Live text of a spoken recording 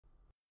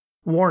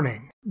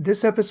Warning,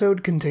 this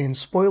episode contains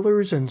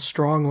spoilers and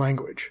strong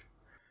language.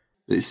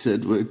 They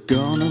said we're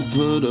gonna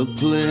put a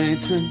play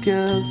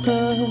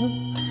together,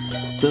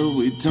 though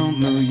we don't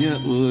know yet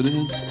what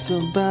it's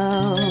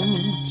about.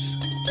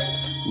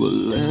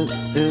 We'll let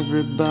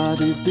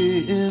everybody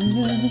be in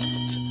it,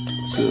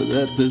 so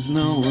that there's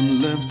no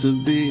one left to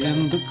be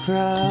in the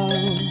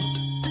crowd.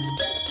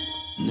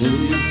 No,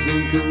 you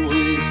think I'm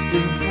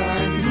wasting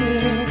time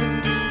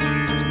here,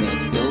 not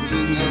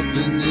sculpting up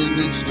an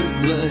image to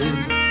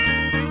play.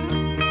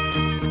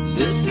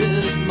 This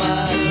is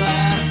my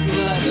last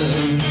letter,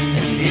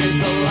 and here's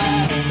the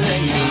last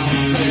thing I'll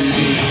say.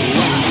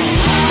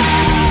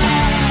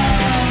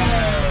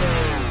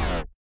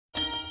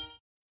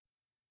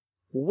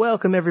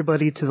 Welcome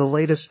everybody to the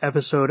latest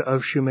episode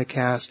of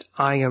Schumacast.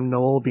 I am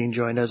Noel, being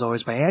joined as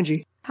always by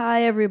Angie.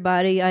 Hi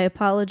everybody, I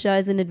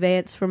apologize in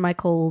advance for my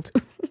cold.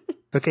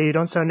 Okay, you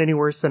don't sound any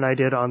worse than I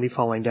did on the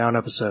Falling Down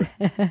episode.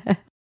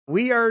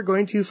 We are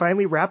going to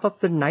finally wrap up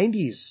the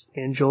 90s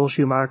in Joel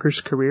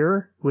Schumacher's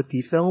career with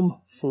the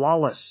film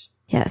Flawless.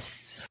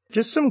 Yes.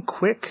 Just some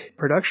quick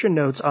production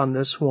notes on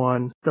this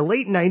one. The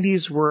late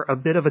 90s were a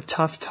bit of a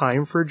tough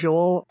time for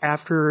Joel.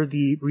 After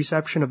the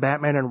reception of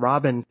Batman and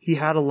Robin, he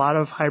had a lot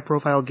of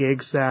high-profile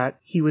gigs that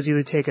he was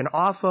either taken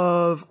off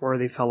of, or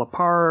they fell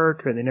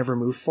apart, or they never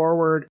moved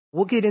forward.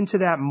 We'll get into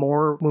that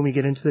more when we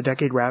get into the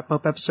Decade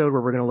Wrap-Up episode,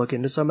 where we're going to look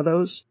into some of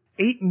those.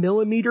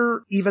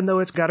 8mm, even though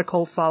it's got a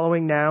cult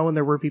following now and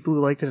there were people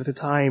who liked it at the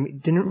time,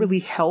 it didn't really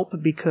help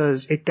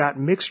because it got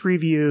mixed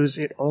reviews.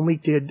 It only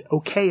did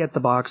okay at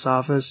the box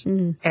office,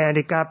 and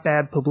it got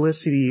bad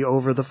publicity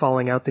over the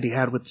falling out that he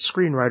had with the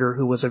screenwriter,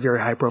 who was a very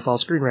high-profile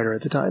screenwriter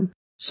at the time.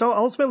 So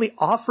ultimately,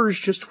 offers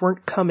just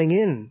weren't coming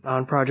in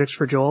on projects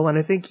for Joel, and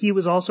I think he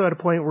was also at a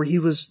point where he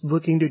was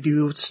looking to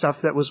do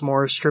stuff that was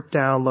more stripped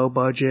down, low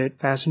budget,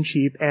 fast and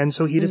cheap, and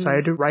so he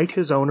decided to write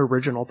his own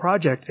original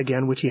project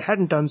again, which he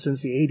hadn't done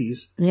since the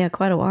 80s. Yeah,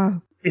 quite a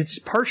while. It's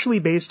partially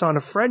based on a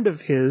friend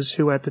of his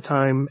who at the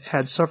time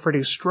had suffered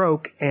a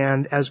stroke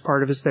and as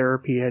part of his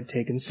therapy had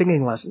taken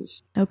singing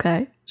lessons.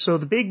 Okay. So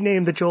the big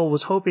name that Joel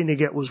was hoping to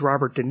get was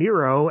Robert De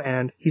Niro,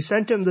 and he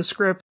sent him the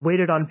script,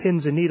 waited on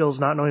pins and needles,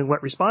 not knowing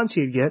what response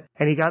he'd get,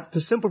 and he got the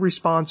simple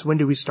response, "When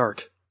do we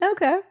start?"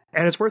 Okay.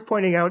 And it's worth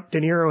pointing out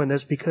De Niro in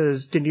this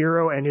because De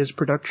Niro and his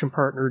production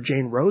partner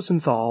Jane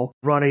Rosenthal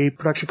run a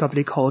production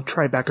company called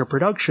Tribeca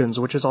Productions,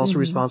 which is also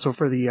responsible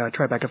for the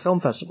Tribeca Film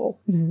Festival.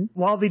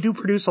 While they do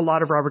produce a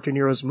lot of Robert De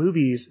Niro's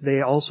movies,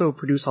 they also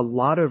produce a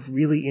lot of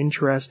really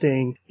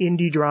interesting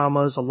indie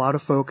dramas, a lot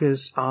of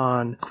focus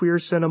on queer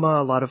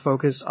cinema, a lot of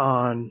focus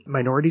on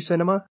minority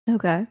cinema.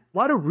 Okay. A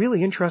lot of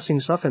really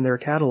interesting stuff in their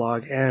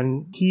catalog,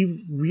 and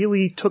he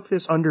really took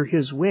this under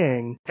his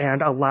wing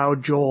and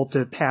allowed Joel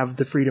to have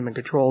the freedom and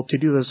control to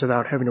do this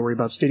without having to worry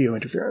about studio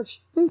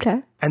interference.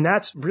 Okay. And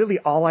that's really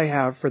all I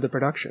have for the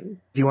production.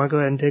 Do you want to go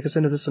ahead and take us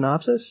into the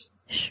synopsis?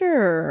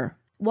 Sure.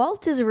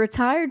 Walt is a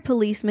retired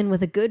policeman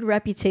with a good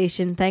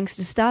reputation thanks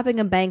to stopping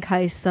a bank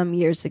heist some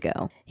years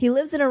ago. He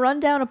lives in a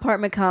rundown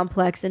apartment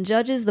complex and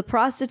judges the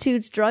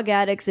prostitutes, drug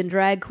addicts, and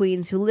drag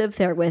queens who live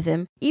there with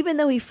him, even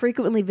though he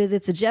frequently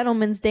visits a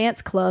gentleman's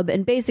dance club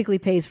and basically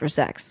pays for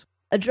sex.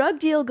 A drug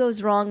deal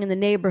goes wrong in the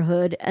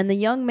neighborhood, and the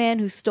young man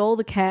who stole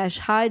the cash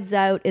hides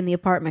out in the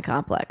apartment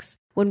complex.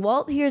 When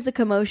Walt hears a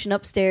commotion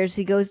upstairs,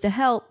 he goes to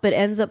help, but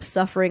ends up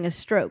suffering a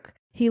stroke.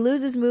 He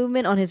loses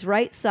movement on his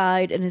right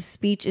side, and his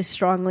speech is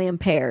strongly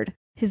impaired.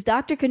 His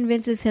doctor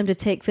convinces him to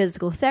take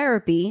physical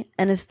therapy,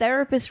 and his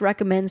therapist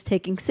recommends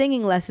taking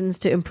singing lessons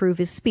to improve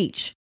his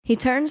speech. He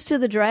turns to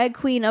the drag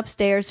queen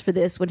upstairs for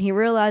this when he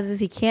realizes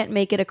he can't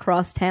make it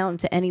across town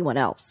to anyone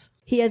else.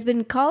 He has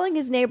been calling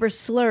his neighbors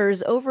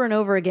slurs over and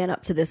over again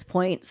up to this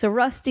point, so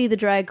Rusty, the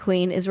drag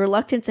queen, is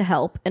reluctant to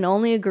help and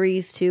only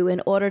agrees to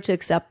in order to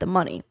accept the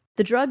money.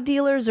 The drug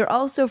dealers are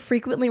also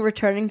frequently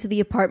returning to the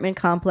apartment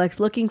complex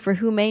looking for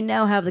who may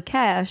now have the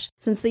cash,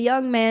 since the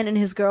young man and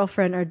his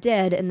girlfriend are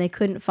dead and they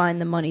couldn't find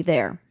the money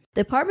there.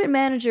 The apartment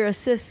manager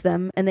assists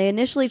them, and they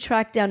initially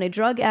track down a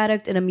drug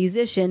addict and a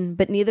musician,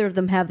 but neither of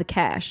them have the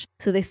cash,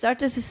 so they start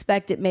to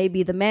suspect it may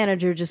be the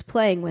manager just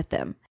playing with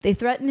them. They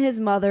threaten his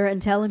mother and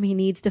tell him he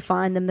needs to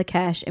find them the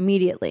cash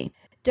immediately.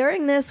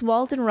 During this,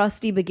 Walt and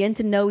Rusty begin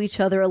to know each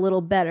other a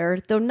little better,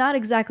 though not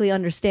exactly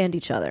understand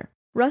each other.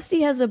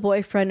 Rusty has a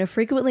boyfriend who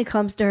frequently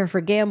comes to her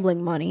for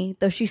gambling money,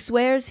 though she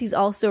swears he's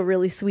also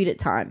really sweet at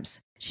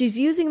times. She's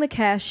using the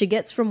cash she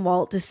gets from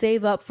Walt to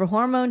save up for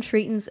hormone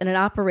treatments and an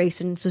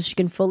operation so she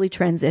can fully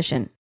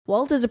transition.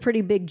 Walt is a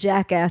pretty big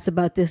jackass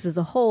about this as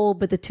a whole,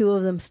 but the two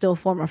of them still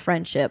form a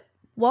friendship.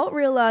 Walt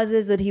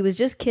realizes that he was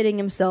just kidding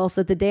himself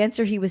that the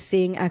dancer he was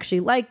seeing actually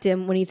liked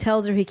him when he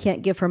tells her he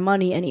can't give her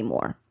money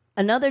anymore.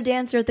 Another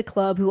dancer at the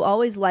club who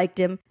always liked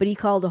him, but he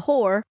called a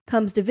whore,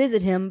 comes to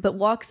visit him but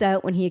walks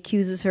out when he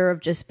accuses her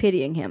of just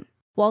pitying him.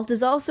 Walt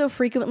is also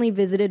frequently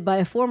visited by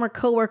a former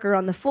coworker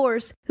on the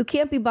force who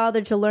can't be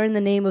bothered to learn the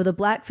name of the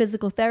black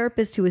physical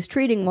therapist who is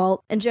treating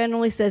Walt and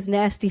generally says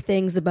nasty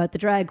things about the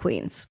drag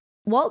queens.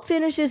 Walt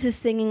finishes his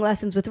singing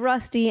lessons with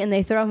Rusty, and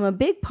they throw him a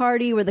big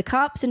party where the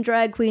cops and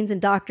drag queens and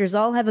doctors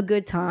all have a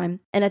good time.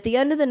 And at the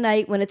end of the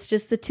night, when it's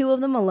just the two of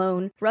them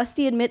alone,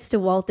 Rusty admits to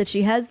Walt that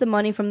she has the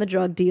money from the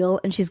drug deal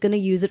and she's going to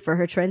use it for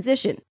her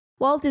transition.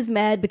 Walt is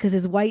mad because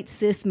his white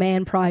cis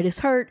man pride is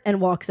hurt and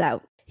walks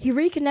out. He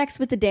reconnects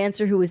with the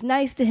dancer who is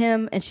nice to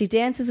him, and she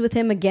dances with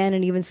him again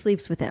and even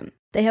sleeps with him.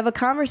 They have a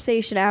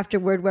conversation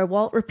afterward where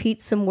Walt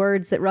repeats some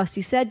words that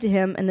Rusty said to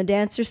him, and the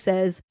dancer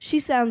says, "She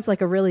sounds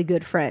like a really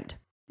good friend."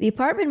 The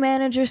apartment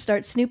manager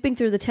starts snooping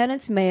through the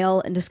tenant's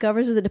mail and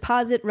discovers the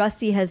deposit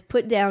Rusty has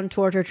put down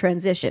toward her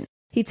transition.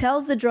 He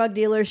tells the drug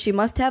dealer she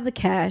must have the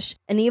cash,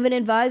 and even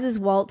advises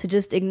Walt to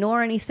just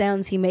ignore any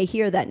sounds he may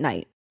hear that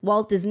night.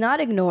 Walt does not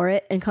ignore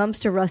it and comes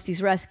to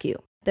Rusty's rescue.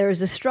 There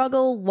is a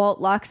struggle. Walt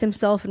locks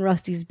himself in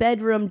Rusty's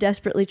bedroom,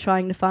 desperately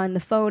trying to find the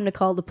phone to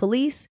call the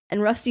police,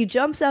 and Rusty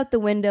jumps out the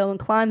window and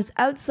climbs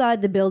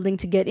outside the building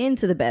to get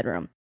into the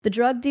bedroom. The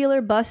drug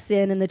dealer busts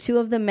in, and the two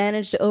of them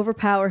manage to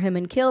overpower him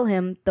and kill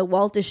him, though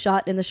Walt is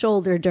shot in the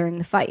shoulder during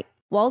the fight.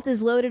 Walt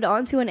is loaded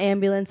onto an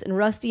ambulance, and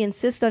Rusty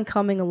insists on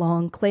coming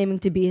along, claiming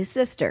to be his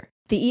sister.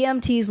 The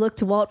EMTs look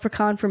to Walt for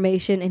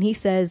confirmation, and he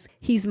says,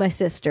 "He's my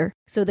sister,"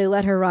 so they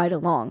let her ride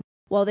along.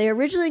 While they are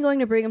originally going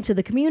to bring him to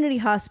the community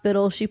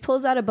hospital, she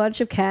pulls out a bunch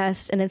of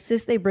cash and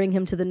insists they bring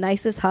him to the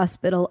nicest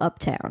hospital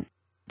uptown.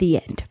 The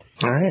end.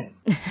 All right.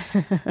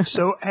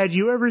 So, had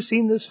you ever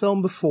seen this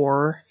film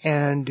before,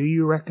 and do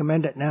you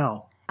recommend it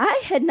now?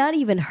 I had not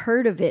even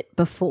heard of it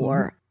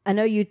before. I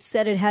know you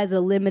said it has a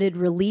limited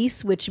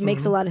release, which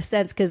makes a lot of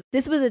sense, because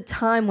this was a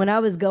time when I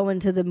was going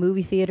to the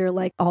movie theater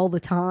like all the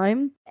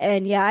time.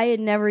 And yeah, I had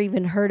never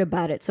even heard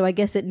about it, so I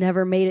guess it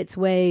never made its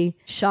way,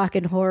 shock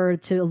and horror,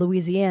 to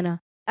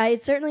Louisiana. I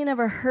had certainly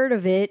never heard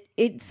of it.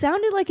 It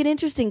sounded like an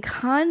interesting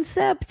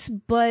concept,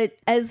 but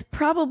as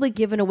probably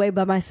given away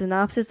by my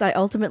synopsis, I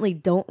ultimately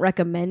don't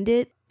recommend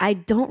it. I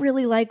don't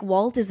really like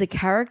Walt as a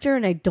character,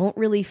 and I don't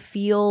really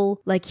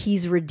feel like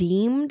he's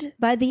redeemed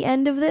by the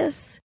end of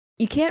this.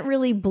 You can't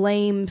really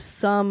blame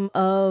some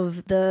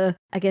of the,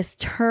 I guess,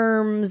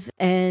 terms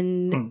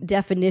and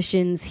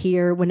definitions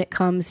here when it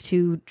comes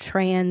to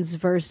trans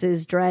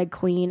versus drag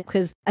queen,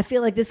 because I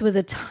feel like this was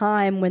a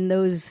time when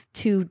those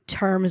two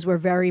terms were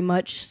very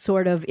much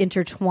sort of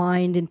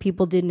intertwined and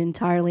people didn't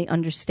entirely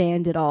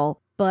understand it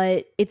all.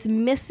 But it's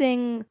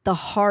missing the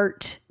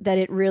heart that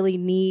it really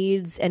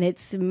needs, and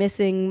it's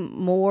missing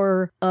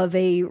more of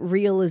a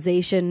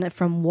realization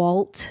from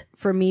Walt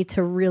for me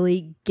to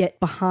really get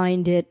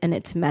behind it and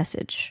its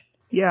message.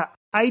 Yeah,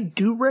 I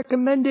do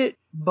recommend it,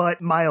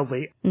 but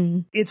mildly.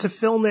 It's a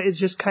film that is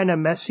just kind of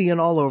messy and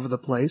all over the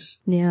place.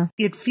 Yeah.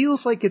 It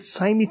feels like it's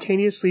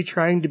simultaneously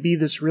trying to be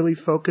this really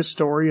focused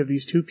story of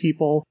these two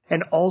people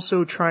and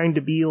also trying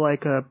to be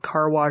like a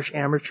car wash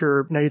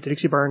amateur Night at the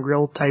Dixie Bar and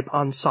Grill type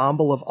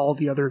ensemble of all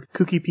the other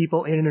kooky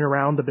people in and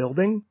around the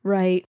building.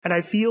 Right. And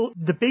I feel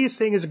the biggest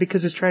thing is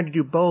because it's trying to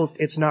do both,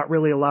 it's not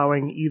really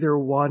allowing either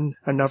one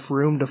enough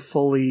room to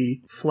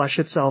fully flesh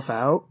itself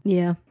out.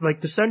 Yeah.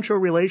 Like the central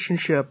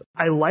relationship,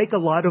 I like a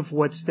lot of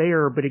what's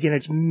there, but again,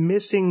 it's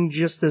missing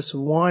just this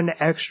one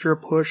extra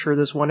push or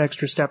this one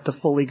extra step to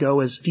fully go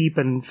as deep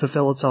and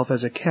fulfill itself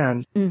as it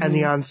can. And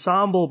the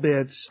ensemble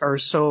bits are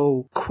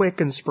so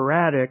quick and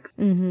sporadic.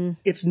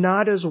 It's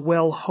not as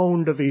well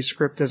honed of a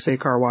script as, say,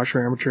 Car Wash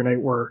or Amateur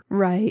Night were.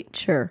 Right,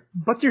 sure.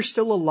 But there's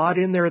still a lot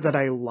in there that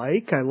I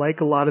like. I like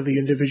a lot of the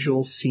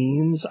individual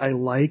scenes. I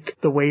like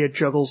the way it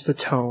juggles the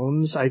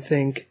tones. I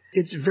think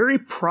it's very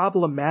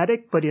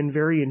problematic, but in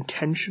very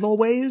intentional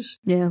ways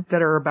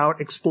that are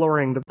about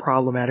exploring the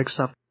problematic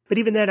stuff. But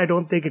even then, I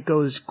don't think it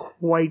goes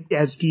quite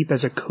as deep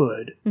as it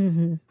could.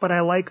 But I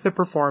like the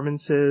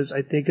performances.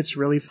 I think it's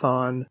really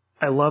fun.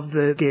 I love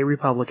the gay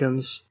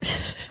Republicans.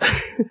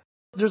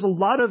 There's a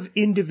lot of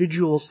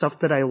individual stuff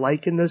that I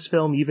like in this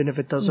film, even if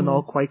it doesn't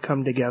all quite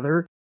come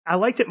together. I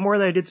liked it more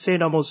than I did, say,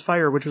 in Almost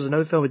Fire, which was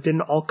another film that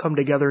didn't all come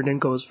together and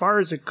didn't go as far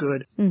as it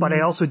could. But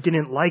I also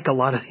didn't like a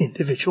lot of the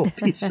individual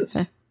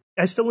pieces.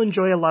 I still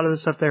enjoy a lot of the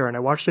stuff there, and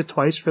I watched it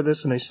twice for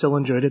this, and I still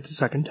enjoyed it the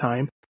second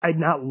time. I'm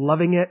not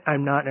loving it.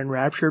 I'm not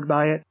enraptured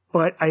by it,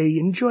 but I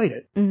enjoyed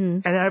it.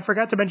 And I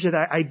forgot to mention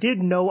that I did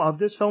know of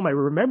this film. I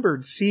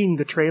remembered seeing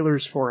the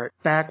trailers for it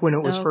back when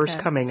it was first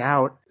coming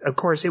out. Of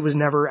course, it was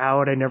never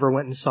out. I never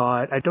went and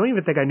saw it. I don't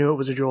even think I knew it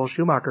was a Joel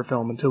Schumacher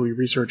film until we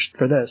researched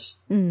for this.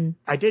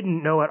 I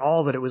didn't know at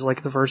all that it was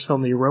like the first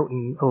film that he wrote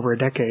in over a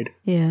decade.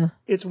 Yeah.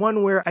 It's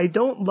one where I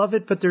don't love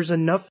it, but there's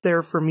enough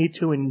there for me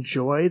to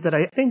enjoy that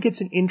I think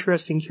it's an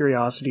interesting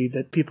curiosity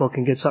that people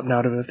can get something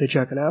out of if they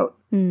check it out.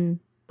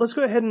 Let's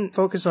go ahead and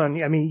focus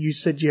on, I mean, you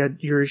said you had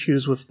your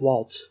issues with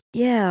Walt.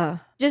 Yeah.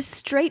 Just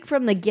straight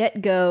from the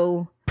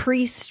get-go,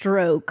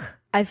 pre-stroke,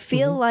 I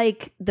feel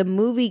like the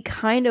movie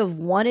kind of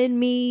wanted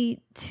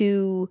me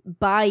to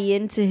buy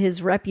into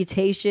his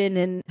reputation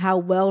and how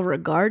well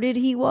regarded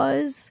he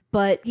was,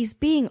 but he's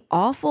being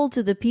awful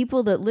to the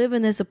people that live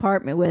in this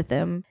apartment with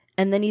him.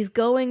 And then he's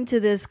going to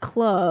this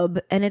club,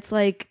 and it's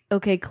like,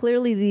 okay,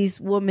 clearly these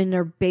women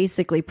are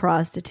basically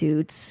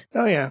prostitutes.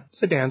 Oh, yeah.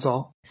 It's a dance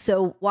hall.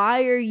 So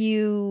why are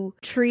you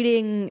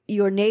treating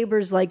your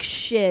neighbors like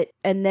shit,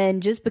 and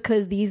then just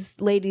because these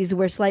ladies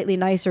wear slightly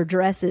nicer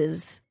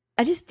dresses...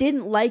 I just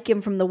didn't like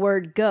him from the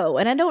word go.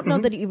 And I don't know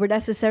that you were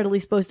necessarily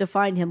supposed to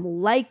find him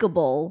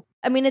likable.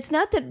 I mean, it's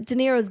not that De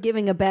Niro's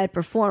giving a bad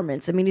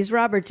performance. I mean, he's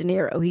Robert De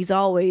Niro. He's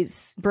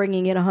always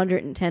bringing it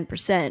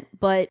 110%.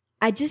 But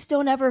I just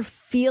don't ever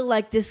feel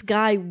like this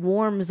guy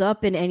warms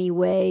up in any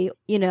way.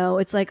 You know,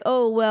 it's like,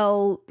 oh,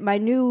 well, my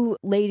new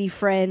lady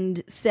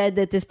friend said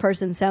that this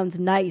person sounds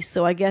nice,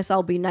 so I guess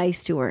I'll be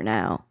nice to her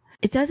now.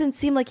 It doesn't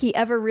seem like he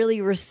ever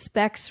really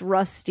respects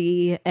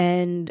Rusty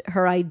and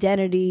her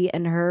identity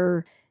and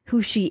her...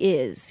 who she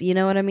is, you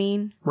know what I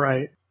mean?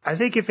 Right. I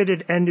think if it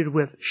had ended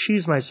with,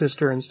 she's my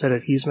sister instead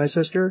of he's my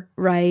sister.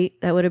 Right,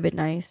 that would have been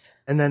nice.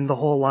 And then the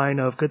whole line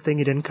of, good thing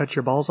you didn't cut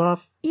your balls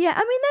off. Yeah,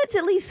 I mean, that's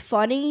at least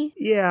funny.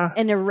 Yeah.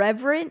 And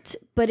irreverent,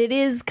 but it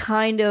is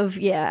kind of,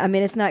 I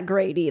mean, it's not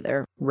great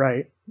either.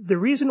 Right. The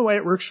reason why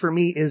it works for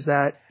me is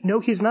that, no,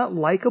 he's not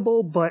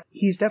likable, but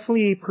he's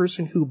definitely a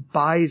person who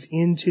buys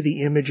into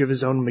the image of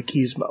his own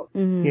machismo.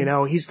 Mm-hmm. You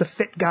know, he's the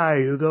fit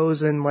guy who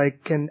goes and,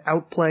 like, can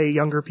outplay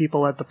younger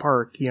people at the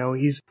park. You know,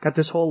 he's got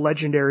this whole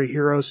legendary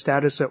hero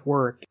status at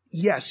work.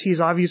 Yes, he's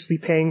obviously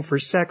paying for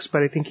sex,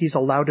 but I think he's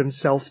allowed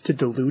himself to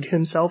delude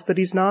himself that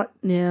he's not.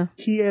 Yeah.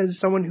 He is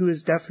someone who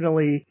is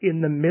definitely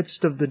in the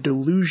midst of the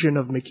delusion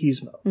of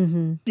machismo.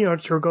 Mm-hmm. You know,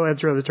 to go ahead and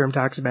throw the term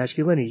toxic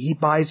masculinity, he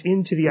buys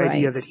into the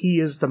idea that he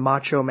is the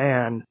macho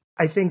man.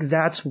 I think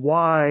that's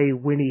why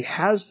when he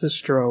has the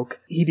stroke,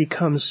 he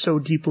becomes so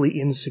deeply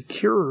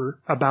insecure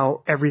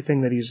about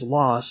everything that he's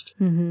lost,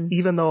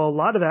 even though a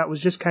lot of that was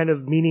just kind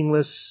of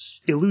meaningless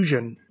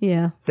illusion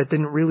that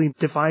didn't really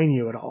define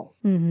you at all.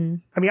 Mm-hmm.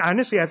 I mean,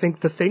 honestly, I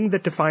think the thing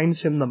that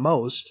defines him the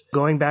most,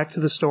 going back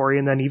to the story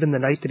and then even the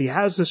night that he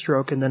has the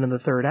stroke and then in the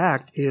third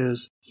act,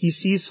 is he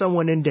sees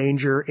someone in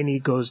danger and he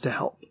goes to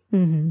help.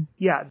 Mm-hmm.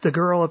 Yeah, the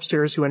girl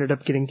upstairs who ended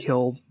up getting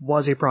killed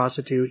was a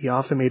prostitute. He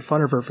often made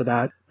fun of her for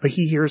that. But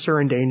he hears her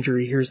in danger.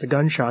 He hears the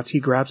gunshots. He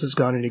grabs his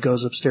gun and he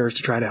goes upstairs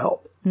to try to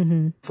help.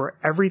 Mm-hmm. For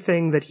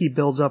everything that he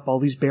builds up, all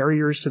these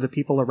barriers to the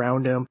people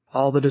around him,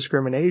 all the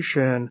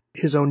discrimination,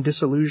 his own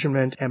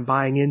disillusionment and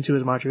buying into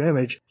his macho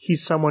image,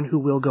 he's someone who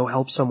will go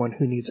help someone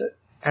who needs it.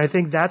 And I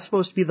think that's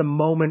supposed to be the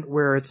moment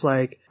where it's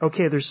like,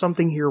 okay, there's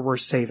something here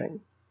worth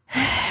saving.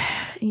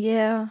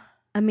 Yeah.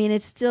 I mean,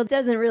 it still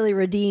doesn't really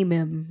redeem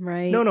him,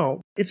 right?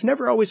 No. It's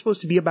never always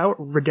supposed to be about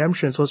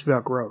redemption. It's supposed to be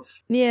about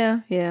growth. Yeah.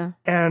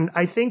 And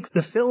I think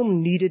the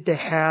film needed to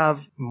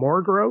have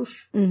more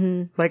growth.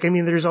 Mm-hmm. Like, I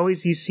mean, there's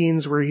always these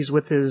scenes where he's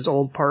with his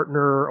old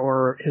partner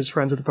or his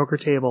friends at the poker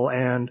table,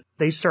 and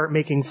they start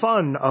making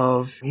fun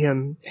of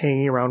him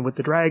hanging around with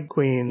the drag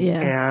queens.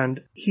 Yeah.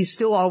 And he's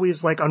still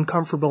always, like,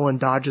 uncomfortable and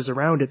dodges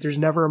around it. There's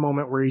never a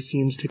moment where he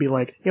seems to be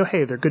like, you know,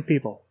 hey, they're good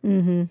people.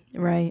 Mm-hmm.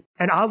 Right.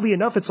 And oddly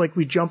enough, it's like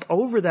we jump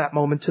over that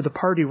moment to the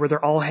party where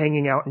they're all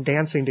hanging out and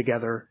dancing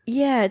together.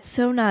 Yeah, it's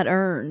so not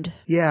earned.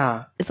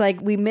 Yeah. It's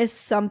like we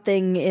missed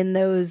something in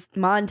those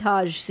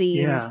montage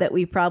scenes that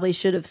we probably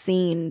should have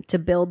seen to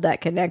build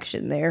that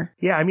connection there.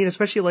 Yeah, I mean,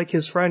 especially like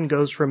his friend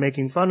goes from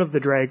making fun of the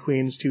drag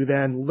queens to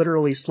then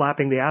literally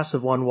slapping the ass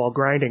of one while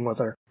grinding with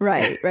her.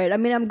 Right. I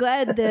mean, I'm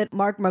glad that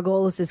Mark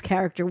Margolis'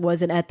 character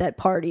wasn't at that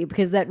party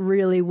because that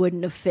really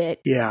wouldn't have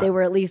fit. Yeah. They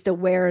were at least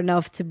aware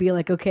enough to be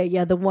like, okay,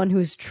 yeah, the one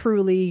who's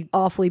truly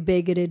awfully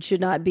bigoted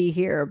should not be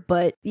here.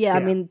 But yeah, I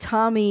mean,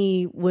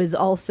 Tommy was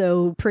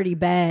also pretty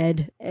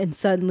bad and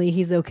suddenly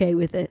he's okay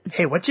with it.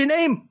 Hey, what's your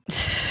name?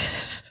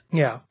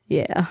 Yeah.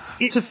 Yeah.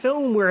 It's a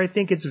film where I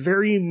think it's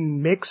very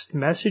mixed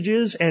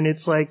messages, and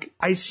it's like,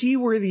 I see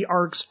where the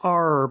arcs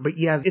are, but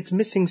yeah, it's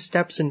missing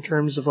steps in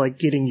terms of like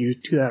getting you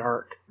to that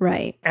arc.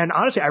 Right. And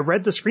honestly, I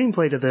read the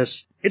screenplay to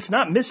this. It's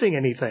not missing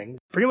anything.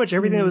 Pretty much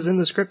everything that was in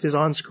the script is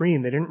on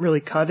screen. They didn't really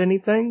cut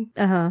anything.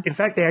 Uh-huh. In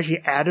fact, they actually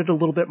added a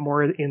little bit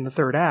more in the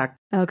third act.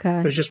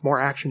 Okay. There's just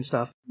more action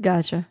stuff.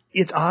 Gotcha.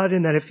 It's odd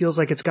in that it feels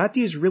like it's got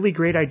these really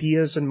great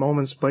ideas and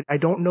moments, but I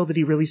don't know that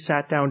he really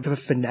sat down to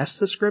finesse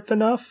the script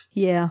enough.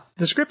 Yeah.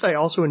 The script I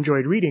also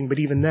enjoyed reading, but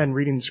even then,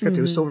 reading the script,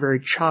 it was still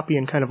very choppy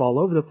and kind of all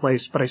over the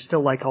place, but I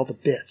still like all the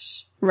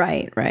bits.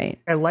 Right.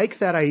 I like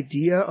that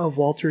idea of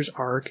Walter's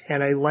arc,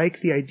 and I like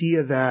the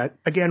idea that,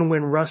 again,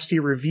 when Rusty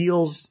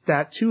reveals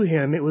that to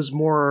him, it was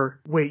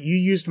more, wait, you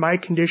used my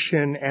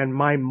condition and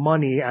my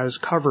money as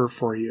cover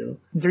for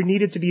you. There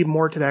needed to be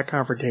more to that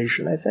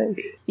confrontation, I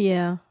think.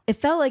 Yeah. It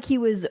felt like he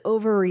was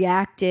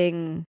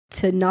overreacting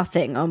to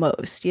nothing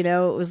almost, you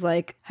know? It was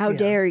like, how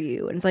dare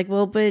you? And it's like,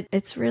 well, but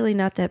it's really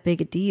not that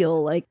big a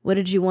deal. Like, what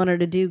did you want her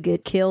to do?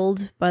 Get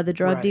killed by the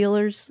drug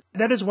dealers?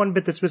 That is one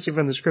bit that's missing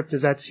from the script,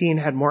 is that scene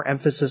had more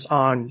emphasis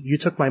on, you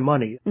took my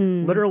money.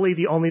 Literally,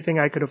 the only thing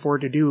I could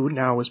afford to do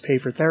now was pay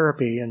for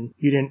therapy, and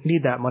you didn't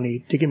need that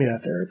money to give me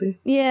that therapy.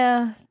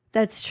 Yeah.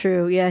 That's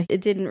true. Yeah,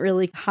 it didn't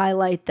really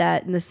highlight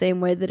that in the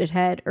same way that it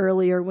had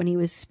earlier when he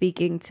was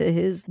speaking to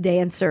his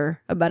dancer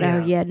about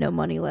how he had no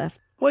money left.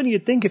 Well,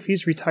 you'd think if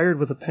he's retired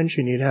with a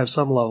pension, you'd have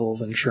some level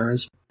of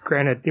insurance.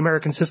 Granted, the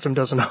American system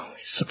doesn't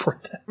always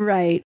support that.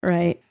 Right,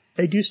 right.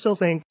 I do still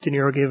think De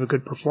Niro gave a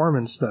good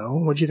performance, though.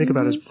 What do you think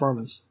about his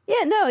performance?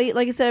 Yeah, no,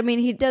 like I said, I mean,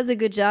 he does a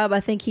good job. I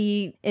think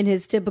he, in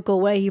his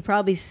typical way, he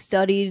probably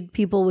studied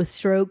people with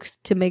strokes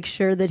to make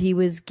sure that he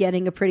was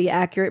getting a pretty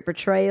accurate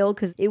portrayal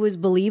because it was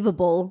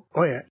believable.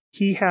 Oh, yeah.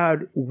 He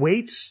had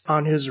weights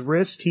on his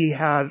wrist. He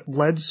had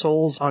lead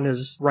soles on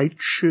his right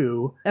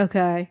shoe.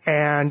 Okay.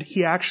 And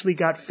he actually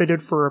got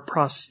fitted for a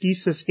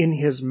prosthesis in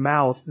his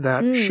mouth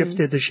that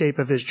shifted the shape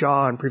of his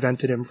jaw and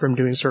prevented him from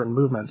doing certain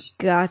movements.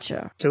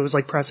 Gotcha. So it was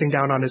like pressing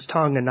down on his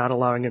tongue and not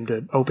allowing him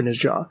to open his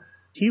jaw.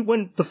 He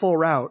went the full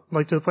route,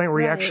 like to the point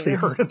where he actually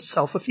hurt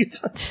himself a few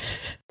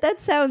times. That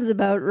sounds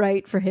about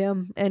right for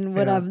him and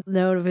what I've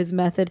known of his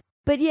method.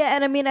 But yeah,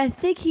 and I mean, I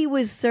think he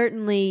was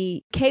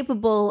certainly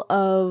capable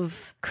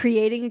of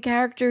creating a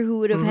character who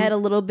would have had a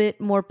little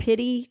bit more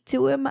pity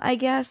to him, I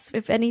guess,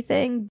 if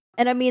anything.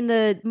 And I mean,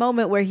 the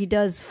moment where he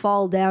does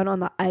fall down on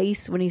the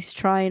ice when he's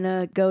trying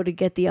to go to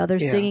get the other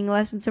singing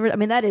lessons, I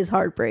mean, that is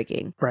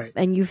heartbreaking. Right.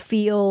 And you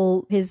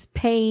feel his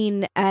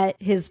pain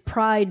at his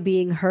pride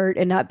being hurt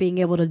and not being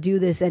able to do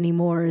this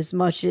anymore as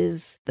much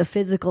as the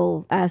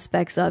physical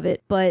aspects of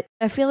it. But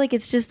I feel like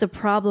it's just a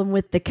problem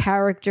with the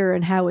character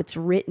and how it's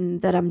written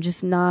that I'm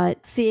just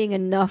not seeing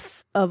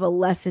enough of a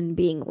lesson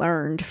being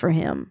learned for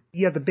him.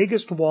 Yeah, the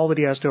biggest wall that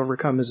he has to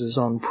overcome is his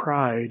own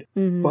pride,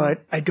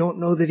 but I don't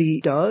know that he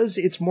does.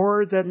 It's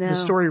more that the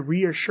story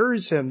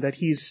reassures him that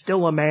he's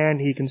still a man,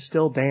 he can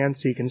still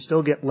dance, he can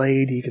still get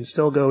laid, he can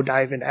still go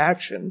dive into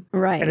action.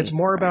 Right. And it's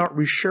more about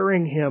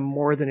reassuring him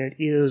more than it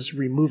is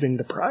removing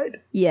the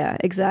pride. Yeah,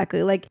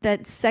 exactly. Like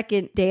that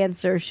second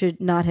dancer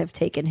should not have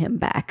taken him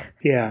back.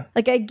 Yeah.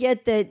 Like I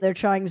get that they're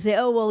trying to say,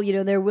 oh, well, you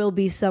know, there will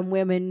be some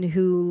women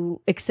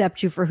who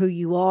accept you for who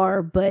you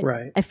are, but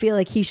I feel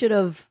like he should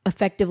have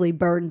effectively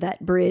burned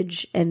that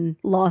bridge and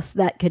lost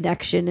that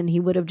connection, and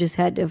he would have just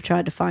had to have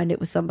tried to find it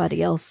with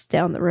somebody else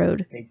down the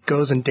road. He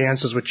goes and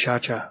dances with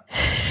Cha-Cha.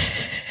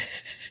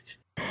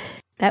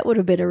 That would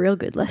have been a real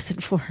good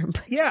lesson for him.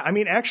 Yeah, I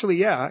mean, actually,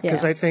 yeah,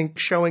 because I think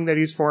showing that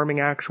he's forming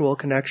actual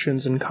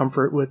connections and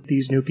comfort with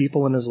these new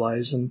people in his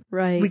lives. And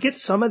we get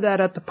some of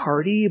that at the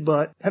party,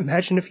 but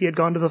imagine if he had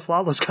gone to the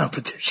flawless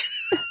competition.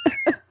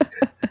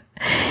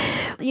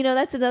 You know,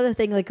 that's another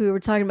thing, like we were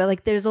talking about,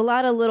 like there's a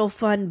lot of little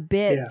fun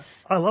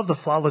bits. Yeah. I love the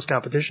flawless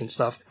competition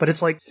stuff, but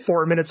it's like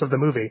 4 minutes of the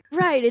movie.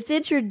 Right, it's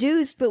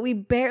introduced, but we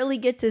barely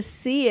get to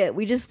see it.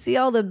 We just see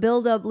all the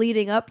build-up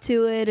leading up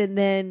to it and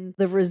then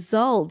the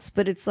results,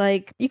 but it's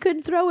like, you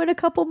couldn't throw in a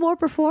couple more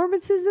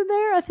performances in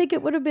there? I think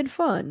it would have been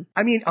fun.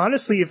 I mean,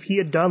 honestly, if he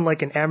had done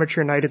like an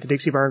amateur night at the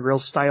Dixie Bar and Grill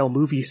style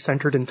movie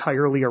centered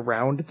entirely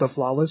around the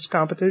flawless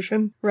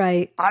competition,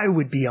 I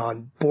would be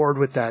on board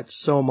with that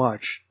so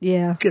much.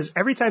 Yeah. Because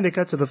every time they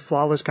cut to the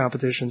flawless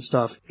competition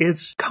stuff,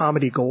 it's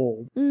comedy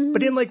gold.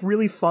 But in like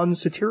really fun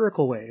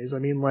satirical ways. I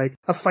mean, like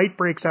a fight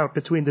breaks out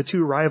between the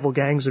two rival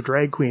gangs of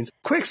drag queens.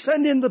 Quick,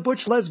 send in the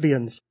butch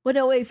lesbians. Well,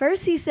 no, wait.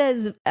 First he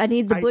says, I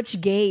need the butch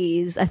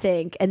gays, I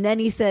think. And then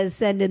he says,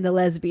 send in the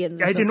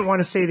lesbians. I didn't want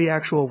to say the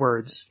actual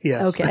words.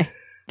 Yes. Okay.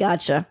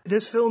 Gotcha.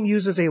 This film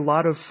uses a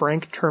lot of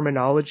frank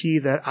terminology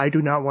that I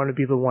do not want to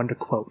be the one to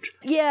quote.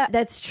 Yeah,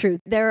 that's true.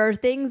 There are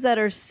things that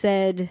are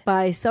said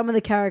by some of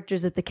the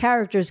characters that the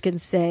characters can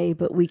say,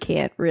 but we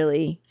can't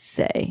really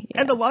say.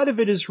 Yeah. And a lot of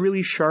it is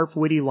really sharp,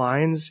 witty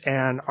lines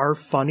and are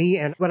funny.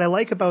 And what I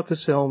like about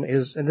this film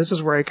is, and this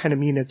is where I kind of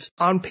mean it's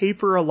on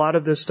paper, a lot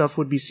of this stuff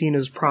would be seen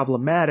as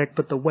problematic,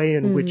 but the way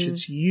in which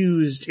it's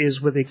used is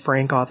with a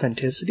frank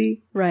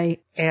authenticity.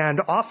 Right.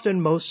 And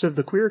often most of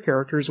the queer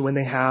characters, when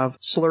they have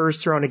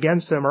slurs thrown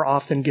against them, are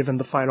often given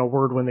the final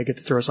word when they get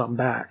to throw something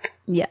back.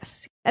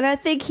 Yes. And I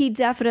think he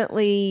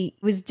definitely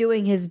was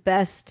doing his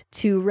best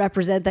to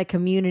represent that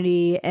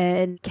community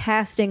and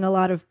casting a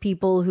lot of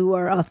people who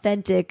are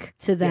authentic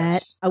to that.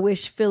 Yes. I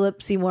wish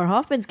Philip Seymour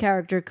Hoffman's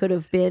character could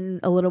have been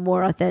a little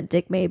more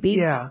authentic, maybe.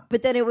 Yeah.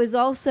 But then it was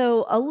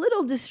also a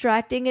little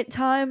distracting at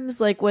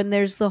times, like when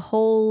there's the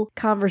whole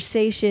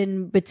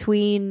conversation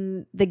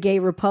between the gay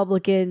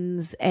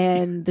Republicans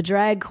and the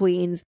drag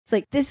queens. It's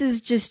like, this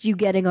is just you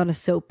getting on a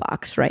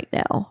soapbox right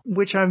now.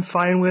 Which I'm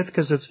fine with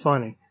because it's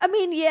funny. I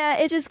mean, yeah,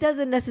 it just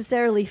doesn't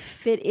necessarily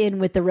fit in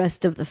with the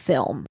rest of the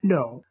film.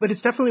 No, but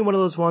it's definitely one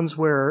of those ones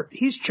where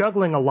he's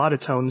juggling a lot of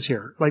tones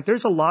here. Like,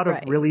 there's a lot of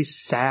really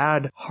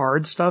sad,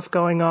 hard stuff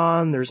going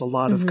on. There's a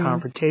lot of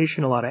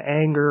confrontation, a lot of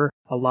anger,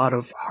 a lot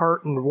of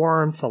heart and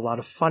warmth, a lot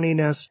of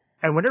funniness.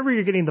 And whenever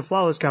you're getting the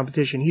flawless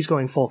competition, he's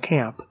going full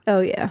camp.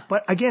 Oh, yeah.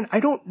 But again, I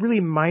don't really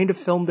mind a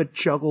film that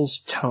juggles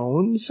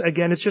tones.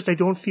 Again, it's just I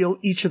don't feel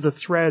each of the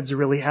threads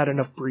really had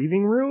enough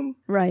breathing room.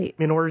 Right.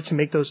 In order to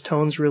make those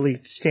tones really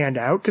stand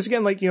out. Because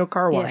again, like, you know,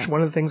 Car Wash,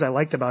 one of the things I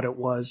liked about it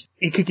was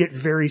it could get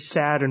very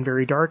sad and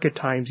very dark at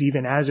times,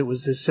 even as it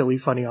was this silly,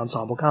 funny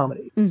ensemble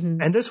comedy.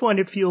 And this one,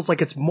 it feels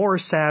like it's more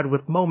sad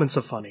with moments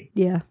of funny.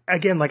 Yeah.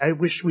 Again, like, I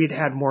wish we'd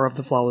had more of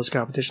the flawless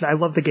competition. I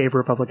love the gay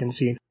Republican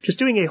scene. Just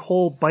doing a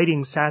whole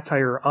biting satire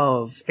satire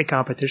of a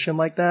competition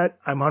like that,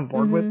 I'm on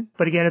board with.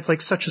 But again, it's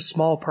like such a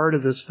small part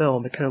of this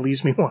film, it kind of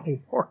leaves me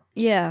wanting more.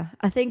 Yeah,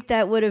 I think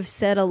that would have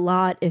said a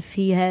lot if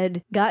he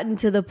had gotten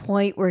to the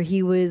point where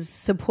he was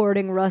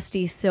supporting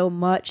Rusty so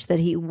much that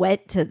he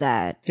went to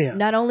that. Yeah.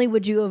 Not only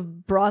would you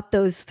have brought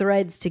those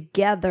threads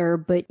together,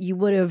 but you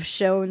would have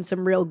shown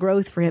some real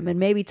growth for him. And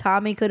maybe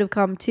Tommy could have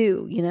come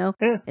too, you know?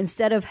 Yeah.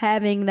 Instead of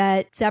having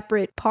that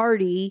separate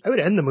party. I would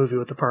end the movie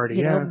with the party,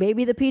 You know,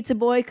 maybe the pizza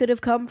boy could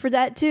have come for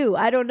that too.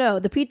 I don't know.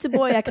 The pizza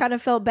boy, I kind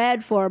of felt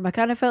bad for him. I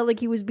kind of felt like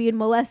he was being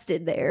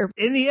molested there.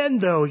 In the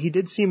end, though, he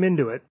did seem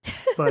into it.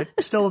 But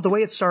still, the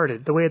way it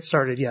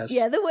started, yes.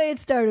 Yeah, the way it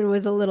started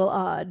was a little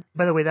odd.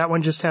 By the way, that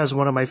one just has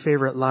one of my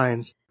favorite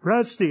lines.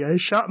 Rusty, I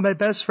shot my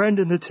best friend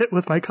in the tit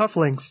with my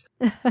cufflinks.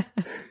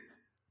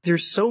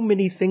 There's so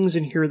many things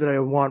in here that I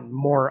want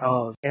more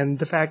of. And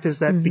the fact is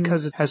that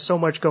because it has so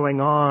much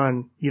going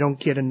on, you don't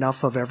get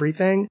enough of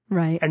everything.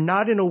 Right. And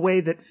not in a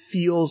way that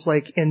feels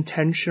like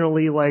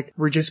intentionally like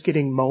we're just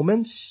getting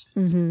moments.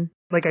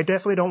 Like, I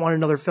definitely don't want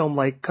another film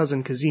like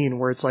Cousin Kazeen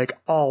where it's like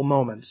all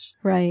moments.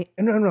 Right.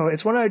 And no,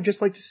 it's one I'd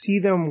just like to see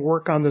them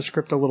work on the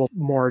script a little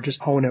more,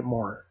 just hone it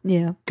more.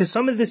 Yeah. Because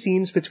some of the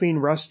scenes between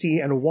Rusty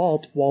and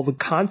Walt, while the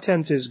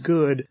content is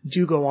good,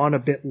 do go on a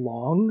bit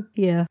long.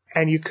 Yeah.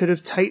 And you could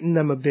have tightened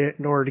them a bit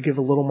in order to give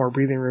a little more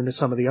breathing room to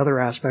some of the other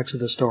aspects of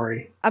the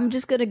story. I'm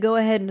just going to go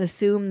ahead and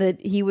assume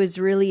that he was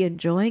really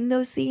enjoying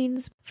those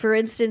scenes. For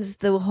instance,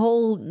 the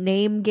whole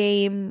name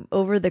game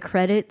over the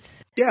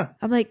credits. Yeah.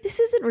 I'm like, this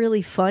isn't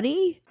really funny.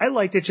 I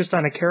liked it just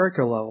on a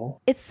character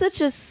level. It's such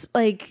a,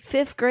 like,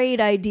 fifth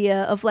grade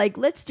idea of, like,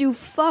 let's do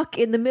fuck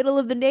in the middle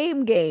of the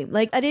name game.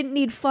 Like, I didn't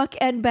need fuck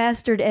and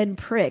bastard and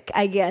prick,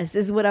 I guess,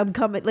 is what I'm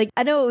coming. Like,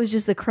 I know it was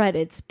just the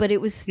credits, but it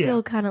was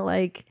still kind of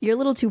like, you're a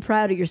little too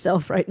proud of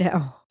yourself right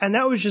now. And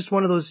that was just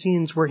one of those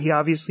scenes where he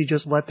obviously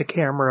just let the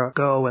camera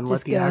go and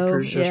let the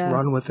actors just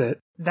run with it.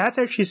 That's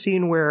actually a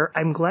scene where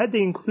I'm glad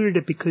they included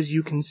it because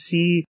you can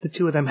see the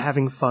two of them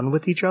having fun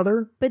with each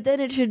other. But then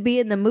it should be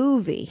in the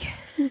movie.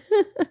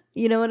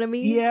 You know what I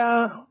mean?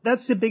 Yeah,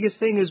 that's the biggest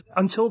thing is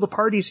until the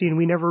party scene,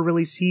 we never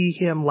really see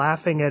him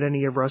laughing at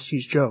any of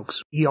Rusty's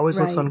jokes. He always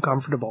looks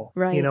uncomfortable.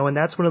 Right. You know, and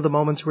that's one of the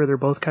moments where they're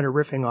both kind of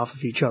riffing off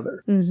of each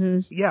other.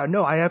 Yeah,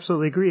 no, I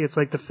absolutely agree. It's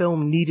like the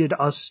film needed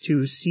us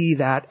to see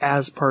that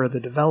as part of the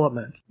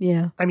development.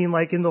 Yeah. I mean,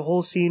 like in the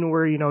whole scene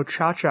where, you know,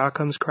 Cha-Cha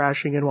comes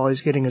crashing in while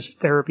he's getting his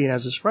therapy and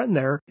has his friend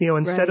there, you know,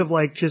 instead of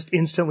like just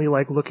instantly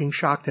like looking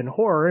shocked in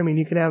horror, I mean,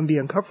 you can have him be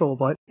uncomfortable,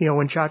 but, you know,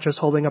 when Cha-Cha's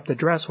holding up the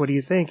dress, what do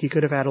you think? He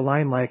could have had a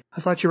line like, I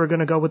thought you were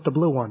going to go with the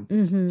blue one.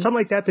 Something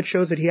like that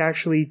shows that he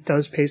actually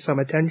does pay some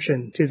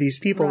attention to these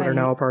people that are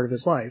now a part of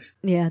his life.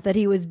 Yeah, that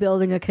he was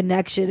building a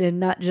connection and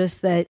not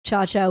just that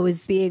Cha-Cha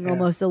was being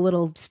almost a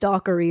little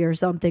stalkery or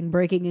something,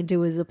 breaking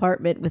into his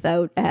apartment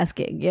without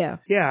asking. Yeah.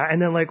 Yeah,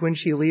 and then like when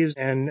she leaves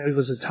and it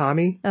was a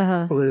Tommy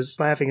who was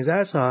laughing his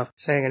ass off,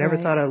 saying, I never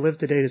thought I'd live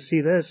today to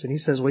see this. And he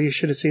says, well, you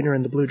should have seen her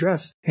in the blue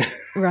dress.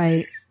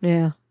 Right.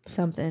 Yeah.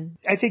 Something.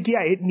 I think,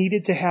 it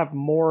needed to have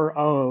more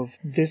of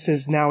this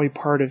is now a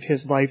part of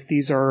his life.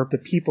 These are the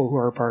people who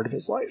are a part of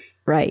his life.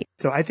 Right.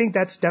 So I think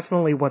that's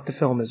definitely what the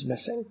film is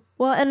missing.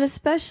 Well, and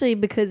especially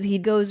because he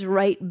goes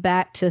right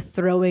back to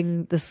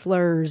throwing the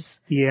slurs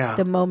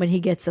the moment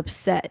he gets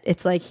upset.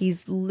 It's like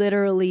he's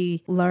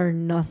literally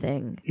learned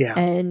nothing. Yeah.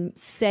 And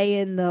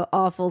saying the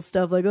awful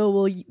stuff like, oh,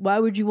 well, why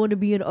would you want to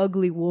be an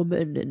ugly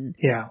woman? And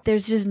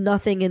there's just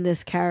nothing in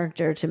this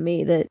character to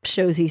me that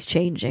shows he's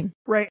changing.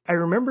 Right. I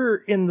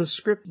remember in the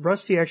script,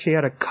 Rusty actually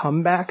had a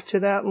comeback to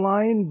that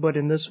line, but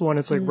in this one,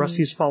 it's like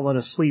Rusty's fallen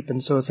asleep,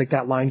 and so it's like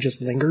that line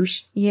just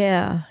lingers.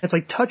 Yeah. It's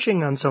like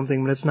touching on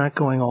something, but it's not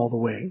going all the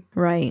way.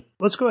 Right.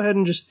 Let's go ahead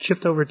and just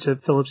shift over to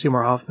Philip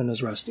Seymour Hoffman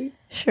as Rusty.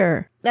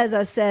 Sure. As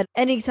I said,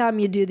 anytime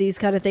you do these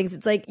kind of things,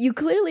 it's like you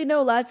clearly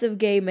know lots of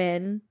gay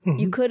men.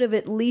 You could have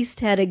at least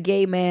had a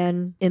gay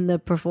man in the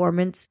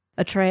performance.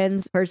 A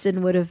trans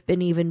person would have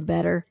been even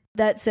better.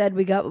 That said,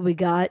 we got what we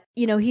got.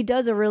 You know, he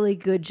does a really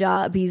good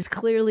job. He's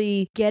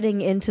clearly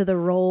getting into the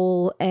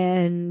role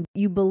and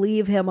you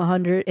believe him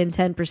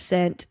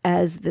 110%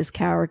 as this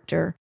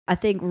character. I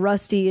think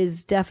Rusty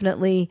is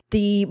definitely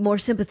the more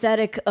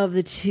sympathetic of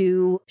the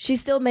two. She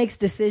still makes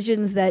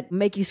decisions that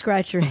make you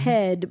scratch your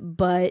head,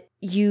 but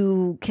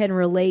you can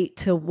relate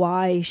to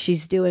why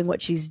she's doing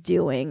what she's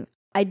doing.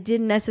 I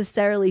didn't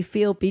necessarily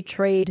feel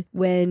betrayed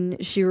when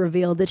she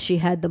revealed that she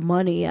had the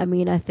money. I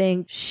mean, I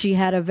think she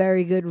had a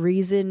very good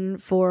reason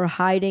for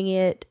hiding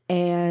it,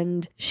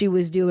 and she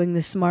was doing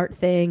the smart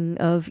thing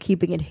of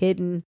keeping it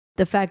hidden.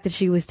 The fact that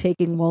she was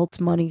taking Walt's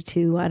money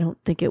too, I don't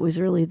think it was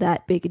really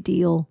that big a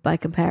deal by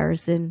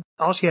comparison.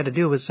 All she had to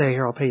do was say,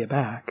 here, I'll pay you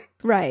back.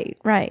 Right,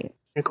 right.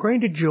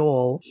 According to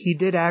Joel, he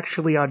did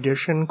actually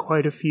audition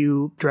quite a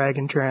few drag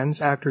and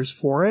trans actors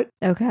for it.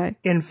 Okay.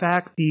 In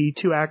fact, the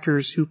two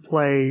actors who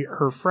play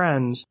her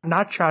friends,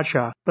 not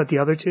Cha-Cha, but the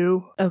other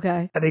two.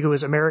 Okay. I think it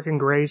was American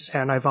Grace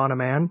and Ivana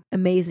Mann.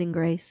 Amazing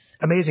Grace.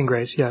 Amazing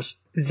Grace, yes.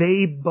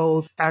 they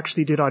both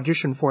actually did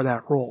audition for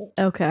that role.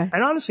 Okay.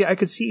 And honestly, I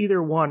could see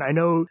either one. I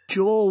know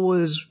Joel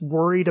was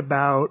worried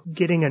about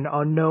getting an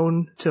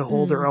unknown to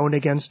hold their own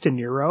against De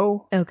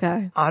Niro.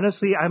 Okay.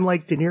 Honestly, I'm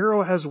like, De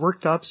Niro has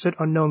worked opposite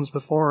unknowns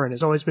before and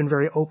has always been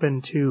very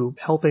open to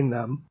helping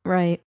them.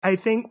 Right. I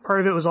think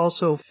part of it was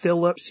also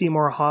Philip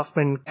Seymour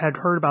Hoffman had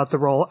heard about the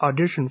role,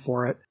 auditioned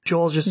for it.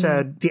 Joel just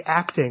said the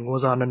acting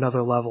was on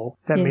another level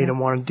that made him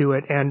want to do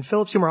it. And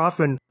Philip Seymour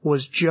Hoffman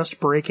was just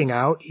breaking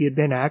out. He had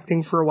been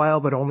acting for a while,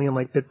 but only in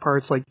like bit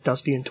parts like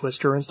Dusty and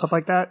Twister and stuff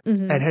like that,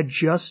 and had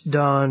just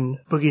done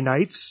Boogie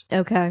Nights.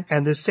 Okay.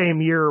 And the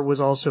same year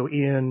was also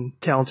in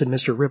Talented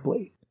Mr.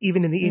 Ripley.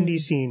 Even in the indie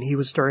scene, he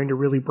was starting to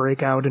really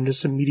break out into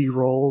some meaty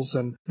roles,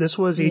 and this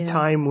was a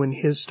time when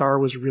his star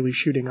was really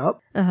shooting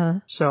up.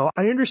 So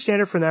I understand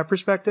it from that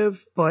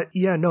perspective, but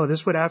yeah, no,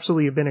 this would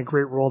absolutely have been a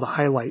great role to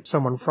highlight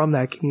someone from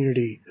that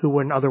community who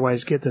wouldn't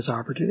otherwise get this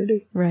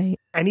opportunity. Right.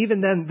 And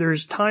even then,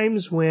 there's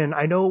times when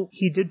I know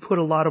he did put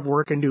a lot of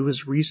work into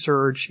his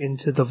research,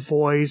 into the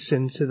voice,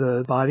 into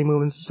the body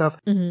movements and stuff.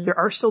 There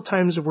are still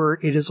times where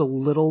it is a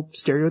little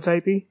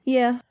stereotypy.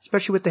 Yeah.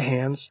 Especially with the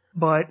hands.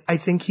 But I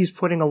think he's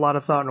putting a lot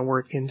of thought and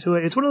work into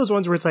it. It's one of those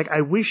ones where it's like,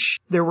 I wish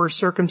there were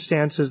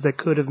circumstances that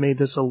could have made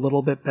this a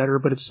little bit better,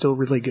 but it's still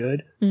really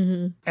good.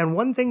 And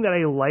one thing that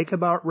I like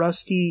about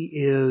Rusty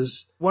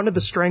is one of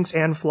the strengths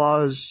and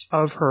flaws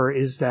of her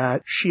is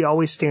that she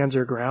always stands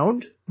her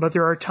ground. But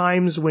there are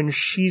times when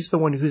she's the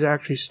one who's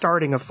actually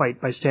starting a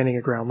fight by standing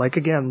her ground. Like,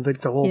 again,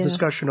 the whole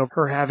discussion of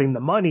her having the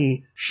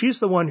money, she's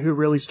the one who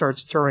really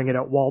starts throwing it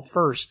at Walt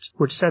first,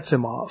 which sets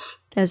him off.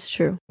 That's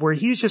true. Where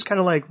he's just kind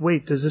of like,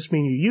 wait, does this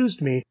mean you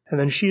used me? And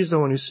then she's the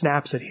one who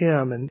snaps at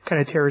him and kind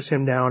of tears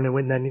him down.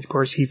 And then, of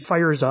course, he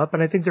fires up.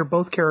 And I think they're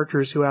both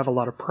characters who have a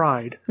lot of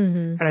pride.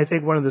 And I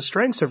think one of the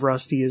strengths of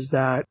Rusty is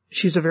that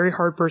she's a very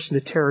hard person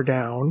to tear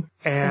down.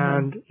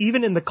 And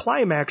even in the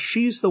climax,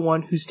 she's the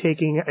one who's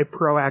taking a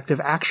proactive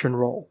action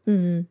role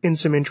in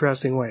some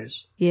interesting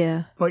ways.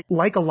 Yeah. But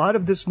like a lot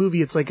of this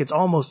movie, it's like it's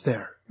almost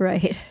there.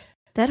 Right.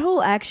 That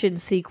whole action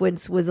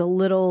sequence was a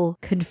little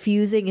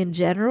confusing in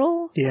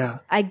general. Yeah.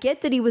 I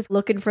get that he was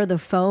looking for the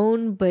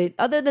phone, but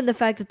other than the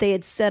fact that they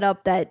had set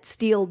up that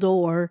steel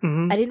door,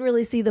 I didn't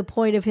really see the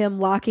point of him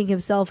locking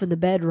himself in the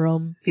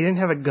bedroom. He didn't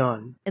have a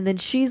gun. And then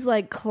she's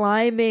like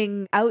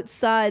climbing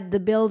outside the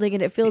building,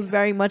 and it feels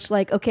very much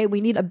like, okay, we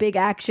need a big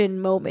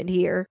action moment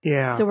here.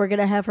 Yeah. So we're going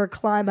to have her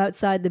climb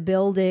outside the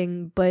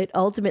building, but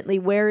ultimately,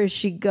 where is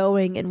she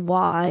going and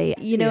why?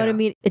 You know what I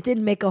mean? It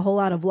didn't make a whole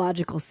lot of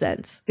logical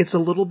sense. It's a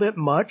little bit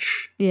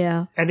much.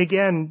 Yeah. And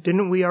again,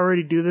 didn't we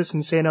already do this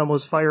in St.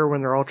 Elmo's Fire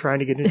when they're all trying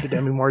to get into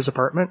Demi Moore's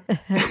apartment?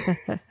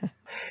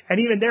 And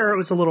even there, it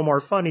was a little more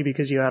funny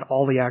because you had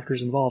all the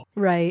actors involved.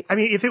 Right. I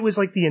mean, if it was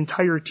like the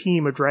entire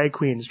team of drag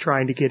queens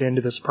trying to get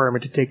into this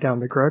apartment to take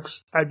down the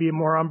crooks, I'd be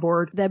more on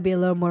board. That'd be a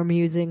little more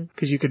amusing.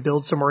 Because you could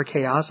build some more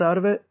chaos out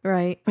of it.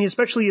 Right. I mean,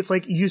 especially it's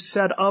like you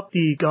set up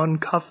the gun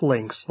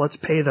cufflinks. Let's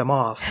pay them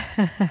off.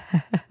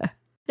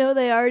 No,